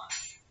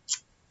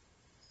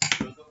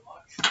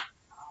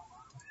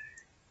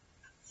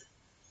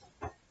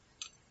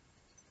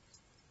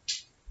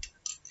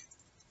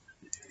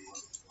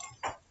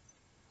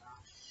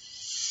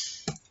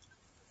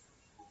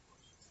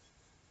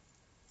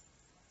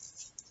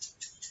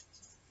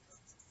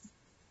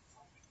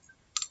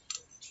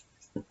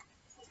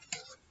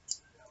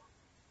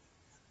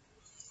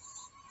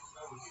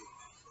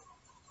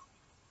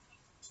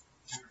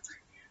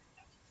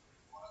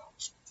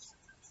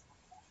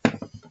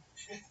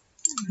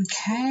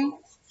 Okay,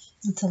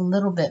 it's a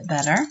little bit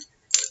better.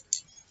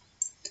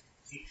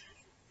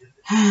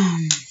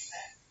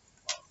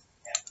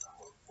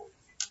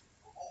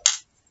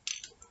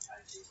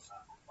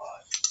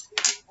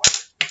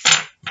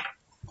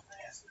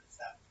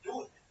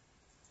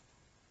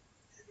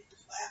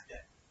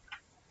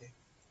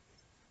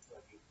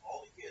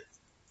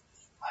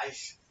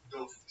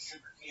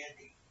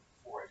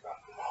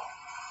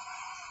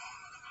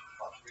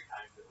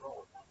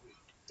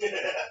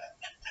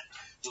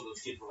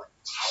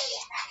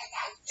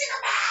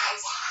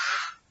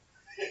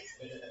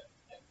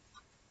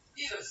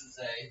 Needless to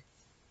say,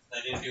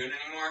 they didn't do it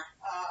anymore.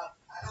 I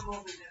don't know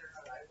if they did or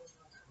not. I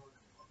wasn't on that road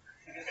anymore.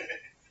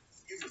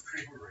 Give you a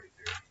creamer right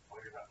there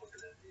while you're not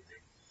looking at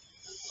anything.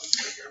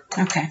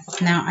 Okay,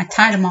 now I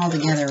tied them all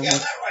together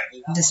with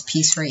this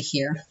piece right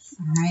here.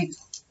 All right.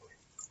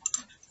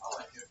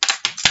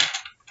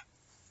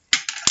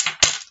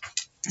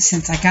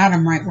 Since I got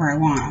them right where I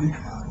want them,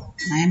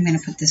 I am going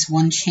to put this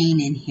one chain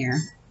in here.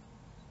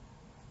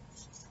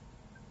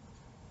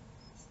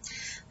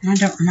 And I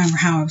don't remember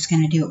how I was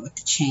going to do it with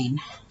the chain.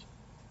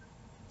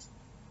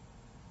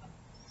 I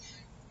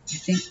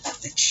think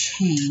the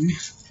chain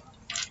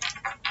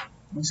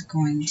was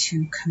going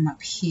to come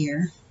up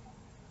here.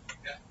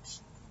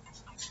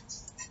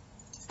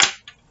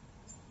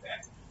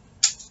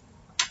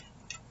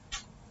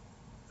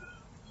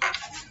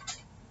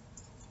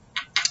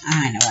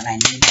 I know what I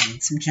need. I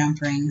need some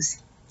jump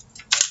rings.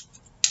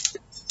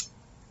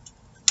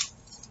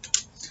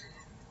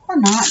 Or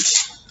not.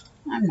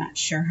 I'm not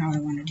sure how I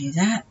want to do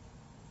that.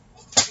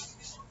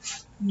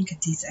 Let me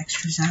get these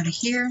extras out of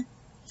here.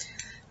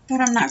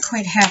 But I'm not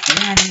quite happy.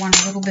 I want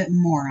a little bit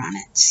more on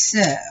it.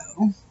 So,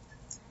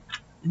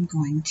 I'm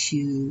going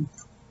to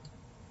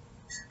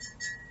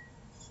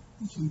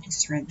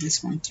thread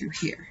this one through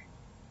here.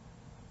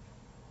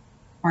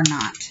 Or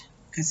not,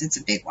 because it's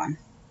a big one.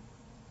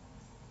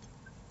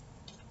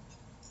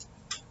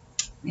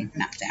 Maybe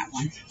not that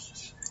one.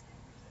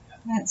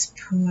 Let's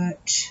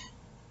put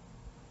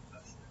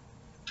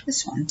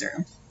this one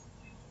through.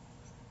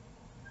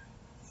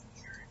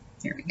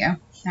 There we go.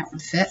 That one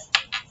fit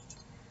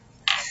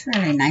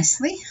fairly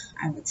nicely,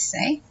 I would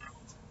say.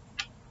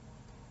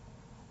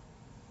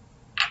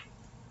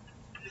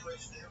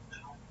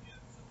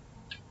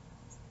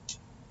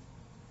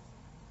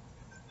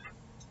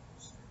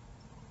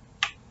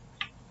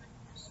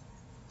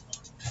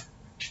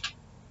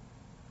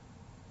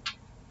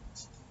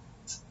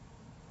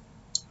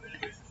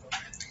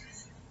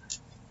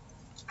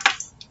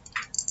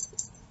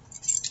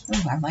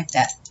 Oh, I like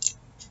that.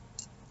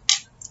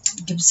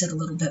 It gives it a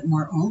little bit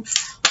more oomph.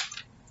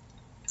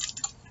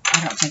 I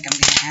don't think I'm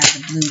going to add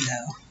the blue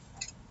though.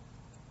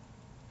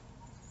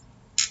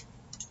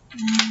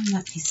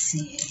 Let me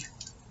see.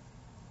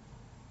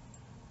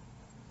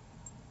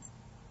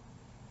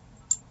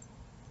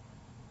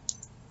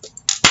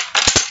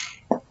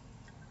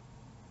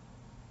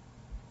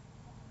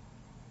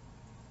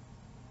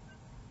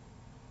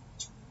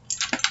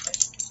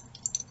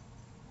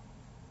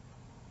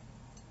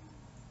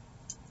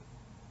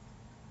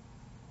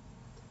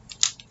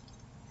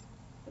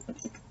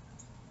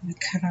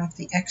 Cut off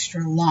the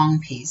extra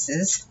long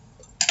pieces.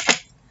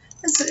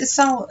 It's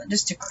all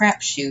just a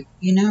crapshoot,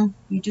 you know?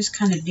 You just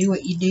kind of do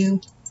what you do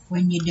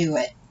when you do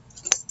it.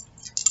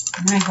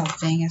 My whole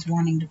thing is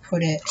wanting to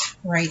put it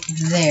right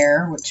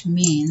there, which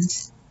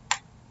means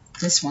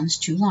this one's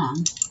too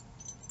long.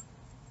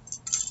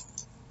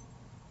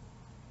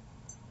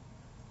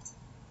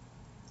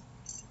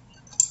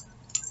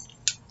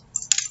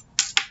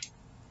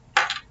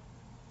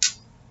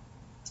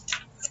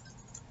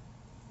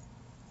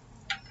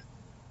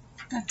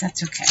 But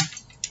that's okay.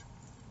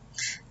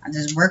 I'll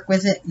just work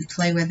with it and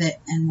play with it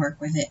and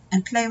work with it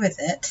and play with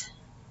it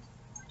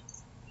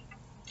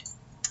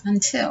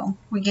until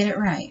we get it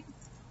right.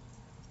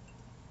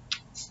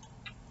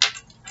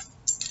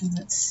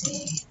 Let's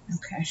see.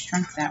 Okay, I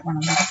shrunk that one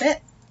a little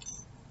bit.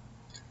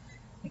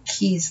 The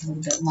key is a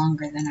little bit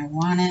longer than I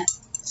want it,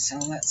 so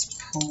let's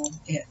pull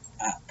it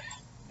up.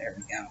 There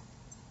we go.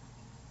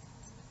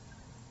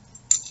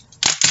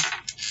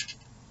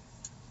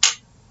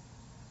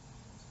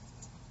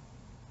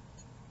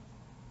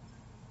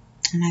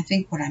 And I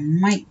think what I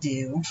might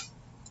do,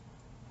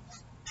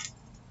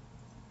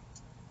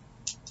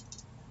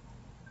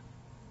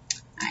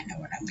 I know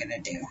what I'm going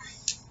to do.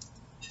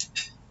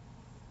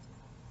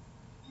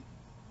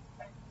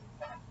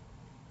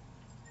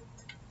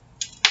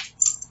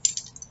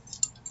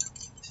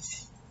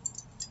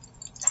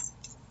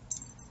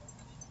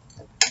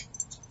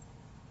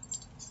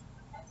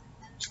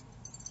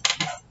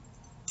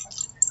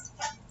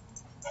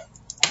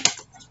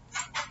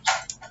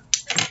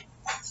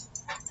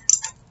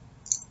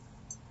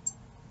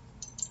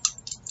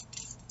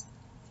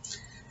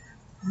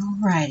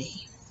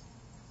 Alrighty.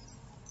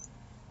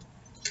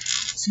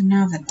 So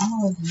now that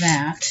all of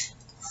that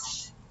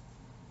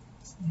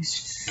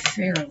is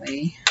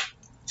fairly,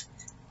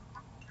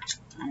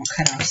 I'm going to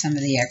cut off some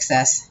of the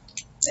excess.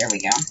 There we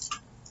go.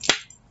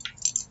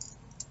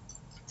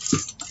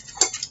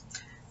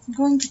 I'm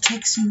going to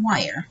take some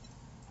wire.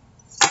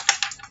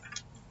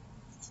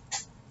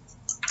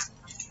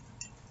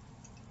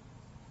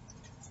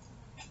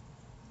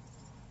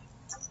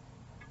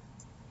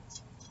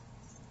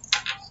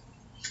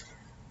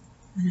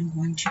 And I'm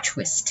going to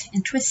twist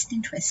and twist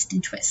and twist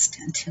and twist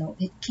until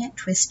it can't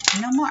twist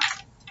no more.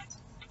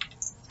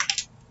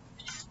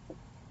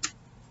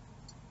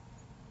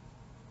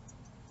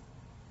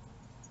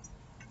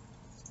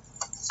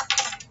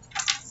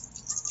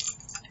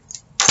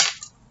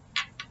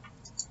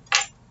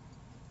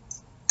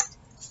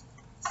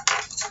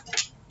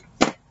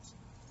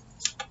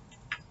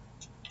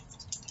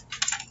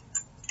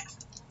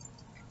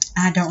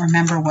 I don't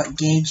remember what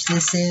gauge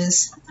this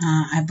is.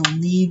 I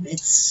believe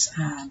it's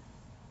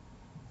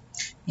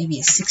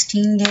maybe a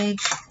 16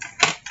 gauge.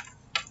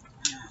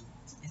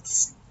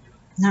 It's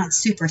not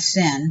super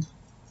thin,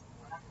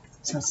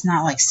 so it's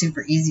not like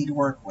super easy to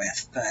work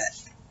with, but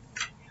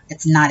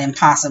it's not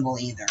impossible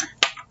either.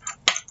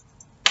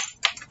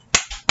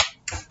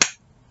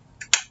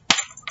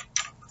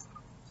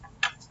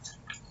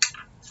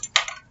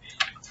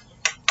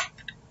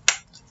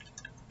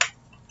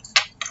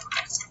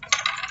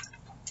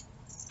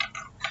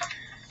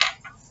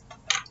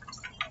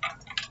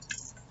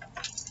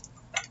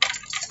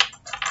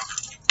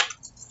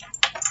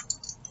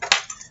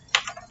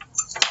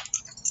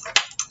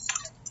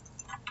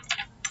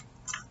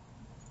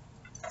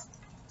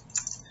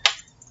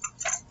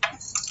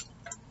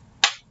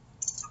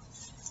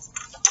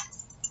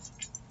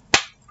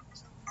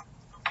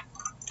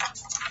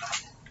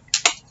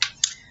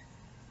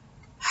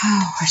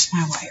 Oh, where's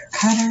my wire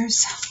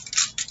cutters?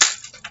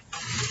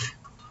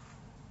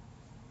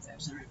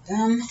 Those aren't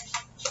them.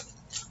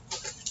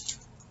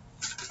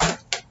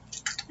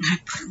 I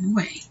put them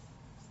away.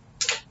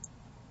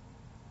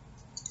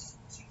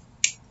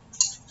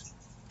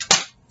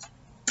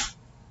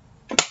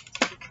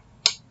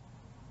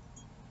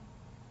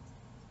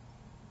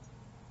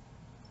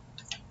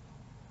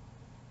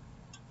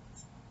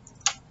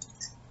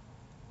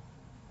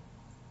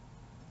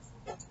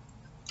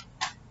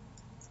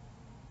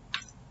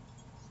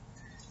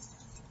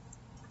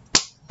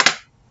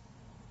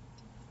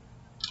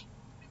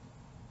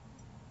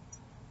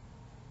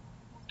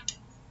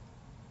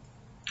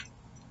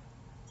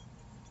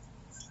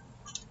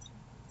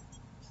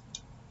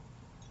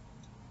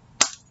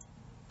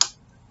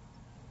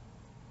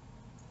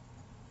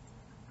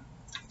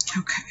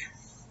 Okay.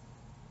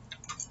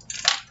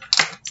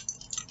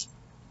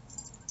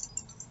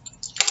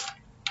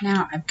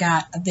 Now I've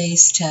got a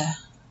base to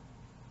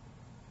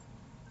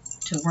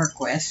work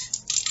with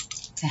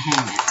to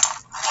hang it.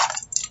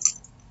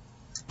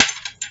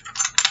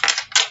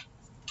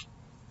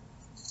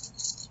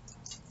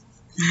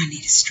 I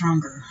need a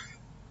stronger.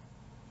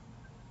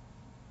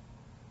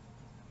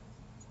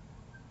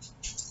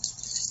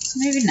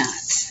 Maybe not.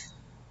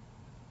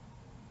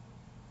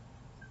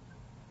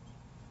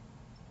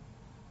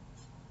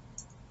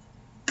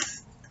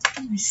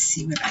 Let me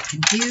see what I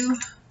can do.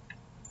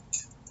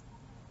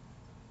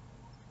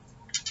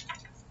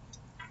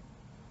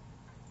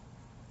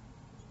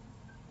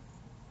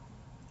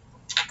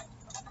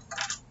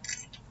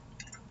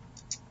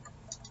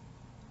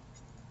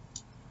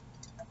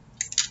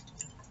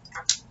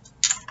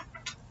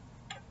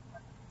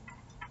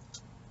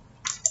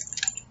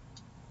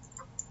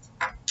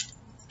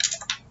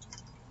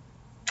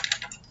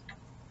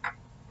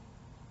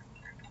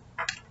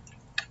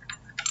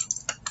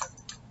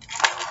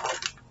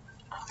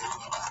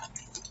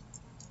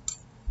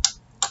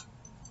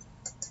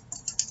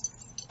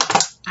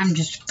 I'm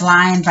just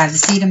flying by the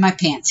seat of my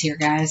pants here,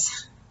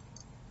 guys.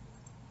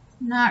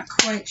 Not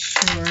quite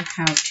sure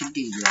how to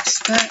do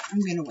this, but I'm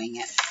going to wing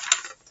it.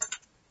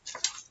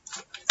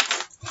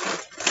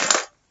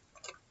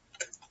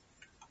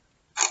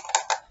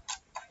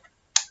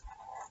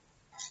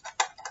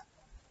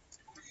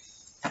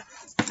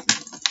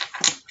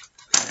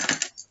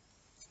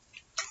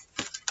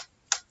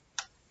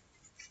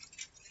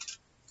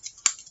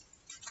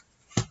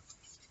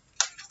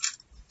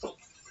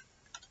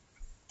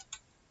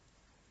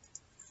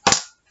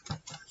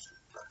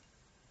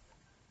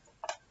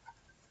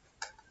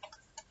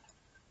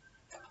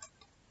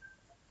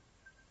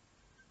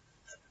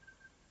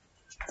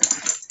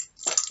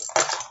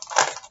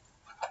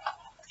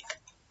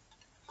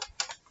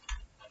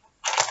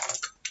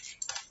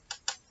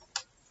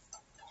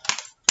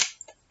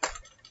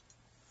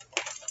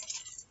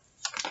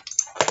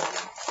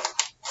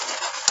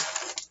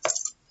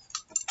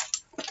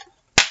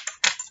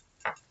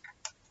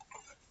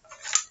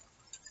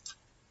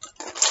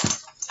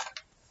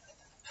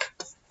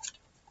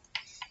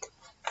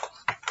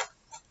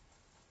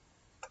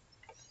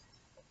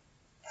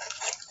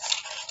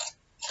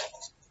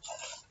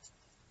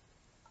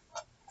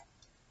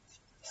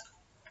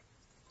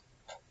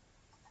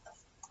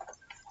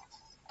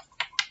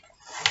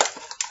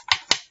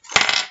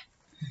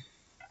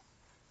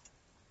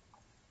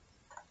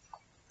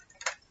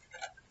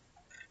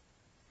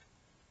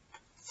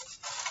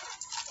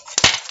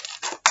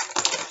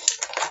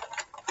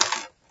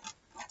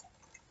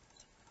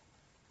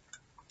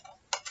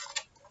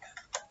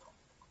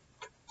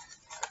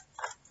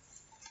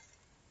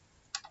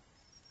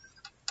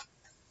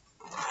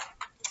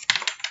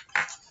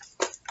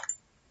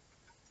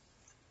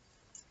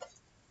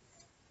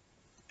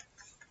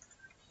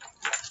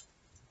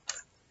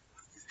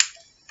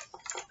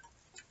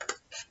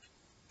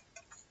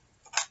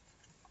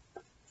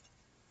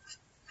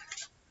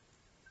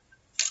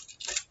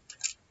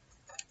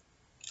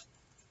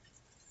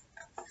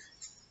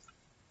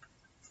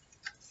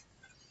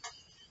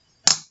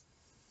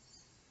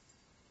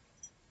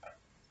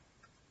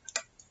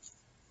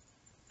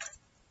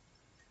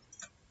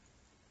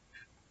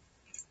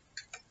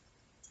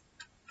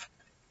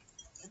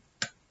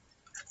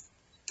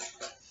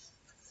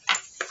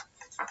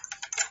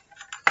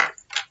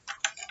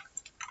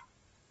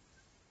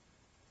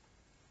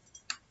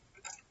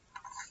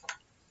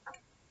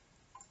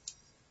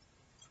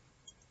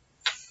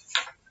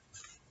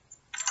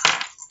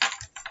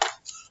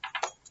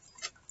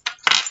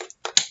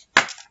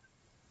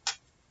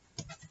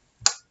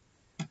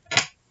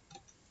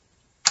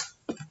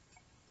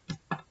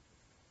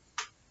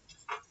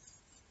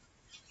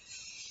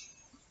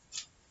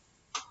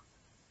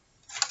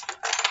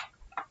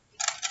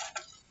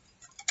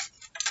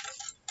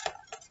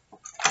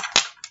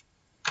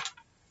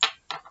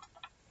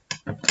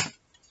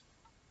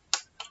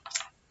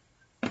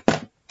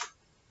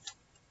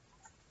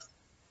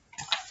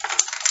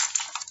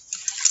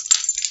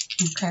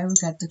 Okay, we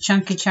got the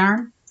chunky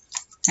charm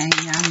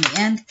hanging on the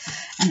end.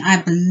 And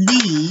I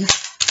believe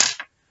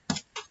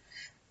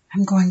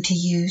I'm going to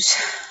use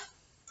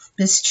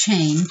this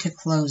chain to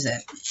close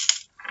it.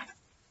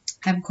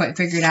 Haven't quite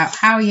figured out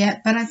how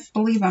yet, but I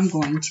believe I'm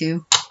going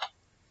to.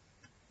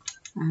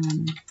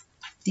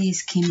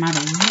 These came out a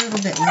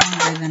little bit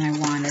longer than I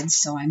wanted,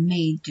 so I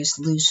may just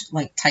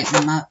tighten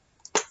them up,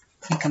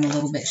 make them a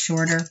little bit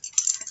shorter.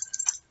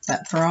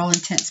 But for all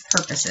intents and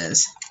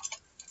purposes,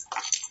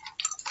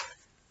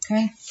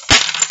 okay,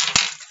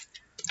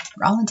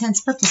 for all intents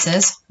and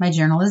purposes, my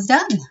journal is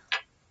done.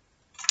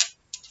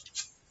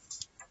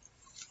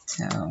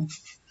 So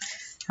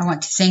I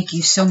want to thank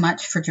you so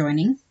much for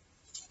joining.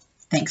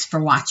 Thanks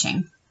for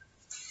watching.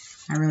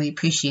 I really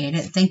appreciate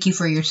it. Thank you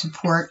for your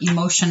support,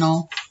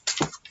 emotional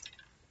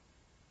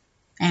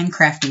and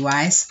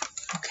crafty-wise.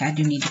 Okay, I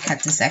do need to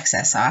cut this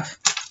excess off.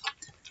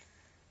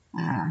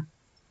 There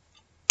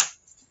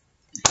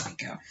we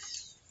go.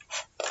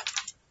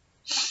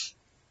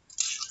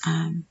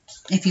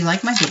 If you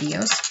like my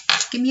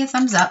videos, give me a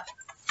thumbs up,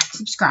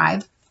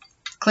 subscribe,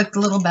 click the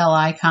little bell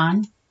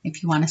icon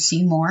if you want to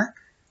see more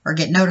or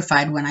get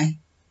notified when I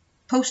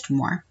post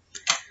more.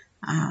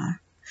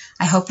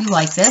 I hope you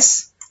like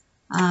this.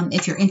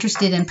 If you're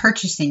interested in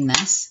purchasing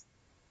this,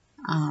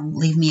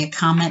 leave me a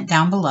comment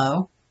down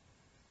below.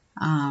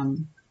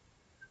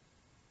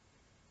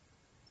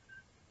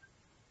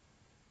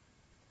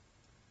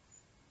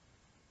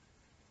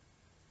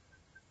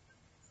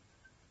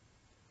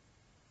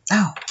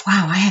 Oh,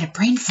 wow, I had a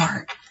brain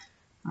fart.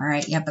 All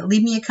right, yeah, but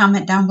leave me a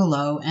comment down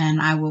below, and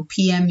I will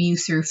PM you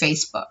through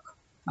Facebook,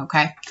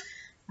 okay?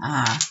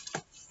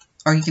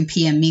 Or you can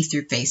PM me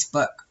through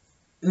Facebook.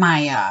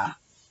 My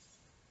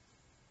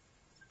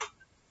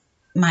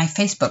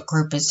Facebook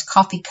group is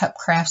Coffee Cup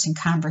Crafts and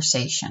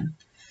Conversation,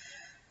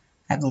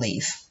 I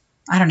believe.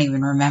 I don't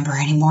even remember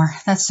anymore.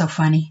 That's so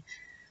funny.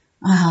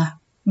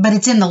 But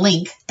it's in the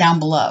link down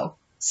below.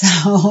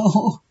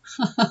 So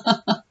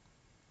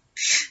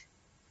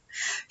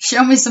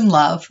show me some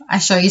love. I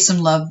show you some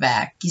love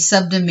back. You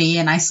sub to me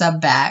and I sub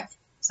back.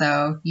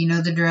 So you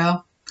know the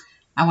drill.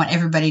 I want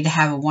everybody to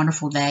have a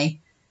wonderful day.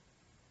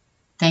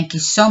 Thank you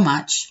so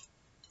much.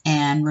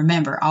 And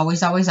remember,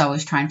 always, always,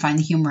 always try and find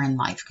the humor in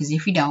life. Because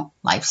if you don't,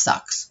 life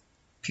sucks.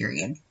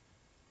 Period.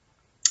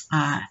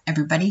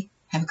 Everybody,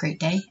 have a great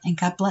day and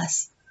God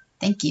bless.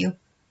 Thank you.